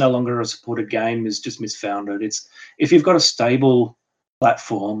it's no longer a supported game is just misfounded. It's if you've got a stable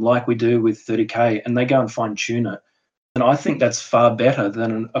platform like we do with 30K and they go and fine tune it, then I think that's far better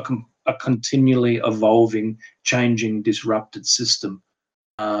than a continually evolving, changing, disrupted system.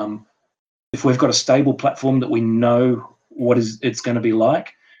 If we've got a stable platform that we know what it's going to be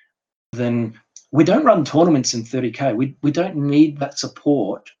like, then we don't run tournaments in 30K. We don't need that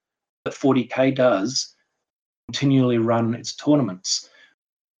support that 40K does continually run its tournaments.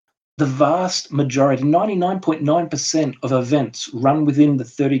 The vast majority, 99.9% of events run within the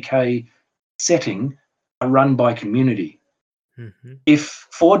 30K setting are run by community. Mm-hmm. If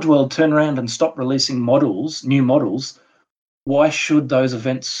Forge World turn around and stop releasing new models, why should those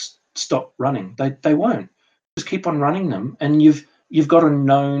events stop running? They won't. Just keep on running them, and you've got a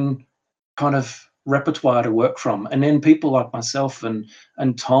known kind of repertoire to work from. And then people like myself and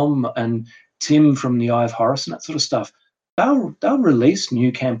Tom and Tim from the Eye of Horus and that sort of stuff, they'll release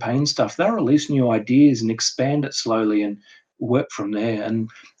new campaign stuff. They'll release new ideas and expand it slowly and work from there. And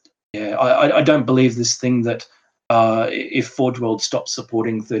yeah, I don't believe this thing that if Forge World stops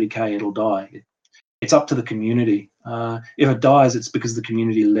supporting 30K, it'll die. It's up to the community. If it dies, it's because the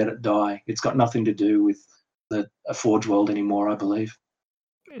community let it die. It's got nothing to do with a Forge World anymore, I believe.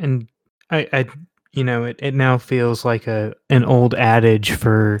 And it now feels like an old adage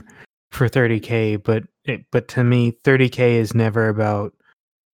for 30K, but to me, 30K is never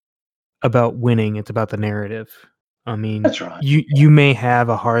about winning. It's about the narrative. I mean, that's right. You may have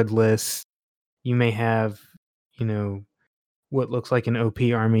a hard list. You may have, what looks like an OP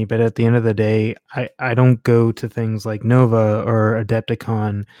army, but at the end of the day, I don't go to things like Nova or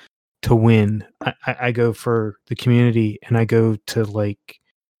Adepticon to win. I go for the community, and I go to like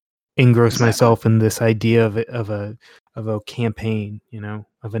engross myself in this idea of a campaign,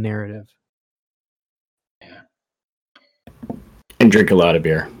 of a narrative. Yeah. And drink a lot of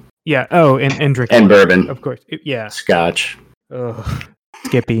beer. Yeah. Oh, and drink and bourbon, of course. Yeah. Scotch. Oh,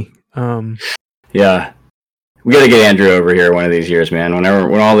 Skippy. Yeah. We got to get Andrew over here one of these years, man. When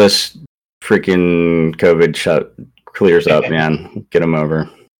all this freaking COVID clears up, man, get him over.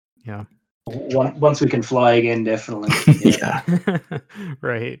 Yeah. Once we can fly again, definitely. Yeah.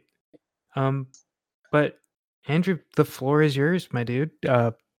 Right. But Andrew, the floor is yours, my dude.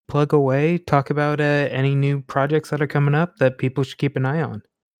 Plug away. Talk about any new projects that are coming up that people should keep an eye on.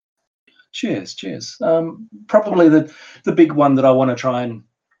 Cheers. Probably the big one that I want to try and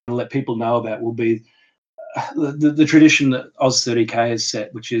let people know about will be the tradition that Oz 30K has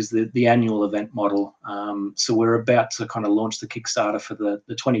set, which is the annual event model. So we're about to kind of launch the Kickstarter for the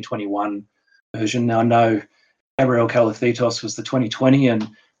 2021 version. Now, I know Gabrielle Calathetos was the 2020, and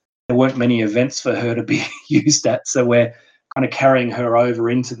there weren't many events for her to be used at. So we're kind of carrying her over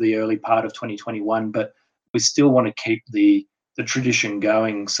into the early part of 2021, but we still want to keep the tradition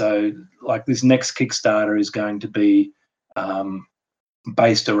going. So like this next Kickstarter is going to be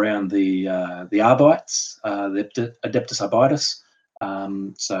based around the Arbites, the Adeptus Arbitus.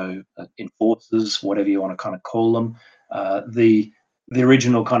 So enforcers, whatever you want to kind of call them. The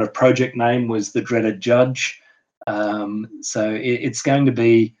original kind of project name was the Dreaded Judge. So it's going to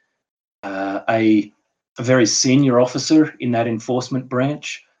be a very senior officer in that enforcement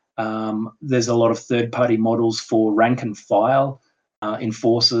branch. There's a lot of third-party models for rank and file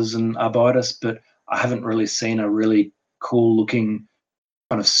enforcers and Arbitus, but I haven't really seen a really cool-looking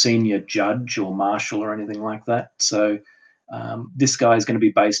kind of senior judge or marshal or anything like that. So this guy is going to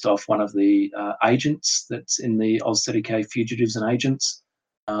be based off one of the agents that's in the OzCDK Fugitives and Agents.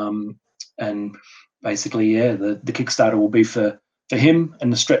 And basically, yeah, the Kickstarter will be for him,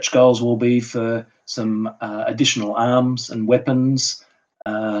 and the stretch goals will be for some additional arms and weapons.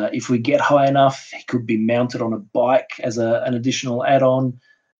 If we get high enough, he could be mounted on a bike as an additional add-on.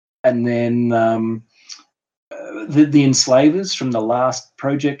 And then the enslavers from the last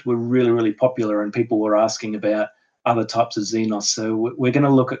project were really, really popular, and people were asking about other types of Xenos. So we're going to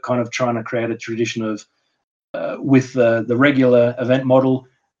look at kind of trying to create a tradition of, with the regular event model,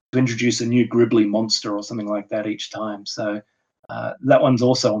 to introduce a new Gribbly monster or something like that each time. So that one's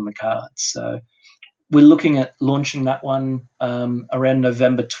also on the cards. So we're looking at launching that one around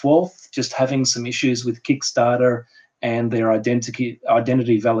November 12th, just having some issues with Kickstarter and their identity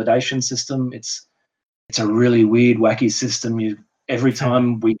validation system. It's a really weird, wacky system. Every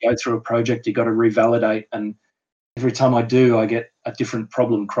time we go through a project, you got to revalidate, and every time I do, I get a different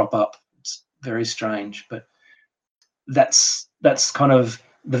problem crop up. It's very strange, but that's kind of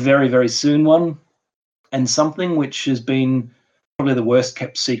the very, very soon one. And something which has been probably the worst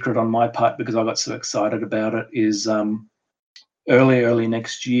kept secret on my part because I got so excited about it is early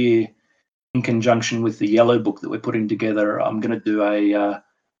next year, in conjunction with the yellow book that we're putting together, I'm going to do a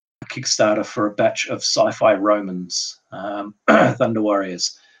Kickstarter for a batch of sci-fi Romans, Thunder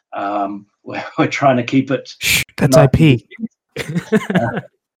Warriors. We're trying to keep it. Shh, that's IP.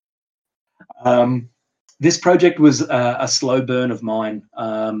 This project was a slow burn of mine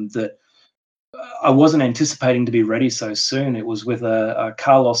that I wasn't anticipating to be ready so soon. It was with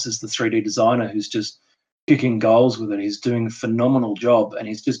Carlos is the 3D designer who's just kicking goals with it. He's doing a phenomenal job, and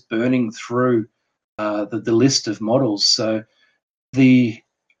he's just burning through the list of models. So the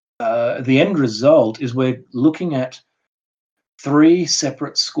end result is we're looking at 3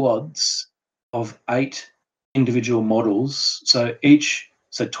 separate squads of 8 individual models. So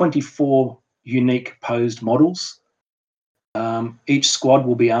 24 unique posed models. Each squad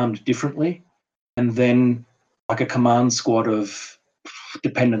will be armed differently, and then like a command squad of,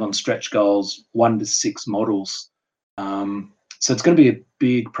 depending on stretch goals, 1 to 6 models. So it's going to be a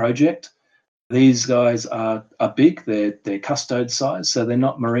big project. These guys are big. They're custode size, so they're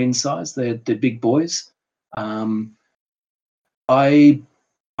not marine size. They're big boys. I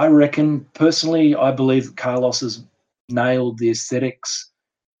reckon, personally, I believe that Carlos has nailed the aesthetics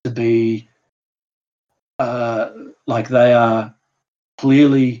to be like they are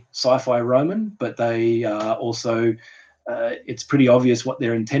clearly sci-fi Roman, but they are also, it's pretty obvious what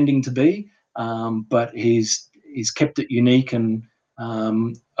they're intending to be, but he's kept it unique and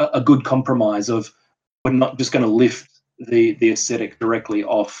a good compromise of, we're not just going to lift the aesthetic directly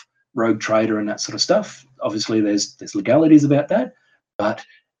off Rogue Trader and that sort of stuff. Obviously, there's legalities about that, but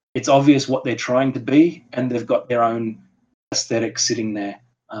it's obvious what they're trying to be, and they've got their own aesthetic sitting there.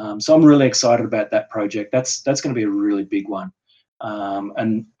 So I'm really excited about that project. That's going to be a really big one.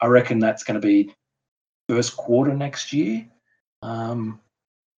 And I reckon that's going to be first quarter next year. And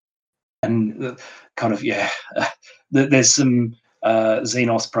kind of, yeah, there's some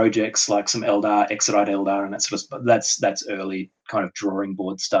Xenos projects like some Eldar, Exodite Eldar, and that sort of stuff. That's early kind of drawing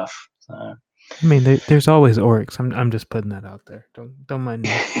board stuff. So. I mean, there's always orcs. I'm just putting that out there. Don't mind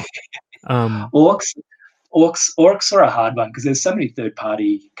me. Orcs are a hard one because there's so many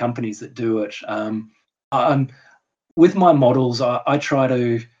third-party companies that do it. With my models, I try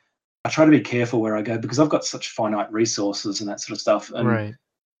to be careful where I go because I've got such finite resources and that sort of stuff, and Right.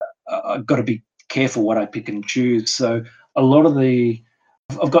 I've got to be careful what I pick and choose. So a lot of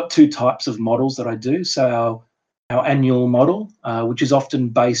I've got 2 types of models that I do. So our annual model, which is often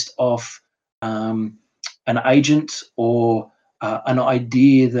based off an agent or an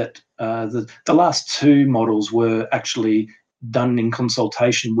idea that the last 2 models were actually done in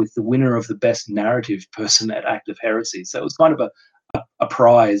consultation with the winner of the best narrative person at Active Heresy. So it was kind of a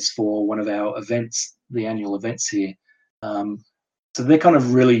prize for one of our events, the annual events here. So they're kind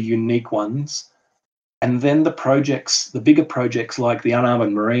of really unique ones. And then the bigger projects like the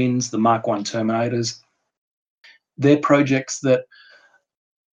Unarmored Marines, the Mark I Terminators, they're projects that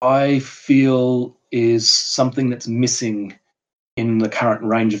I feel is something that's missing in the current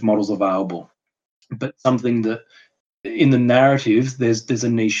range of models available, but something that in the narrative there's a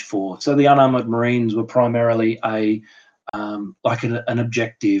niche for. So the Unarmored Marines were primarily like an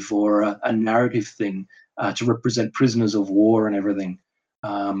objective or a narrative thing to represent prisoners of war and everything.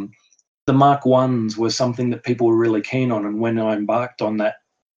 The Mark I's were something that people were really keen on, and when I embarked on that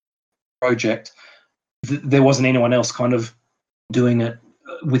project, there wasn't anyone else kind of doing it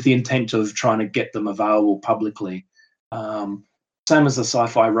with the intent of trying to get them available publicly. Same as the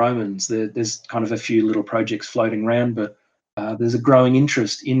Sci-Fi Romans, there's kind of a few little projects floating around, but there's a growing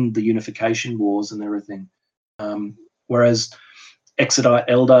interest in the unification wars and everything. Whereas Exodite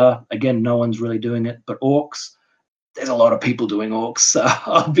Eldar, again, no one's really doing it, but Orcs, there's a lot of people doing Orcs, so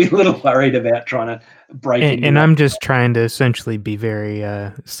I'll be a little worried about trying to break into And that. I'm just trying to essentially be very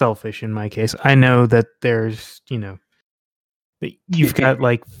selfish in my case. I know that there's, you've got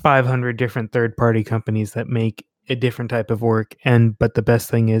like 500 different third-party companies that make a different type of orc, but the best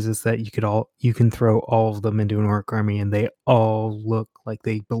thing is that you can throw all of them into an orc army and they all look like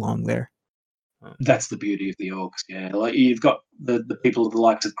they belong there. That's the beauty of the Orcs, yeah. Like you've got the people of the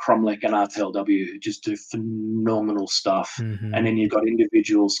likes of Cromlech and RTLW who just do phenomenal stuff, Mhm. and then you've got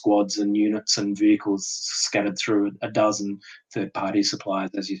individual squads and units and vehicles scattered through a dozen third-party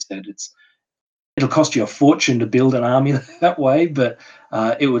suppliers. As you said, it'll cost you a fortune to build an army that way, but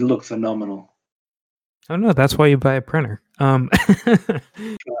it would look phenomenal. Oh no, that's why you buy a printer.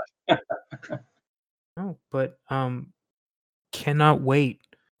 No, but cannot wait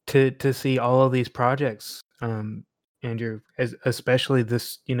to see all of these projects, Andrew, especially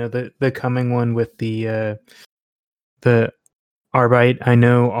this, the coming one with the Arbite. I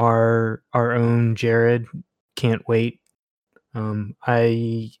know our own Jared can't wait.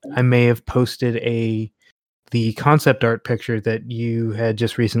 I may have posted the concept art picture that you had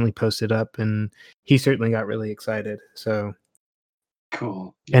just recently posted up, and he certainly got really excited. So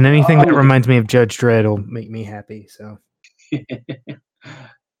Cool. and anything I that would- reminds me of Judge Dredd will make me happy. So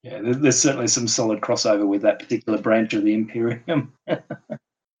yeah, there's certainly some solid crossover with that particular branch of the Imperium.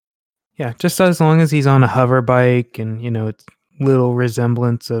 yeah, just as long as he's on a hover bike and it's little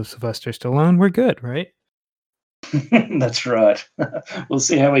resemblance of Sylvester Stallone, we're good, right? That's right. We'll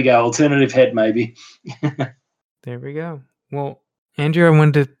see how we go. Alternative head, maybe. There we go. Well, Andrew, I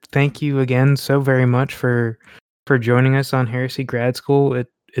wanted to thank you again so very much for joining us on Heresy Grad School.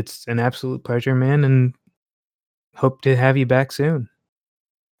 It's an absolute pleasure, man, and hope to have you back soon.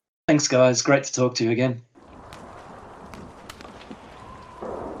 Thanks, guys. Great to talk to you again.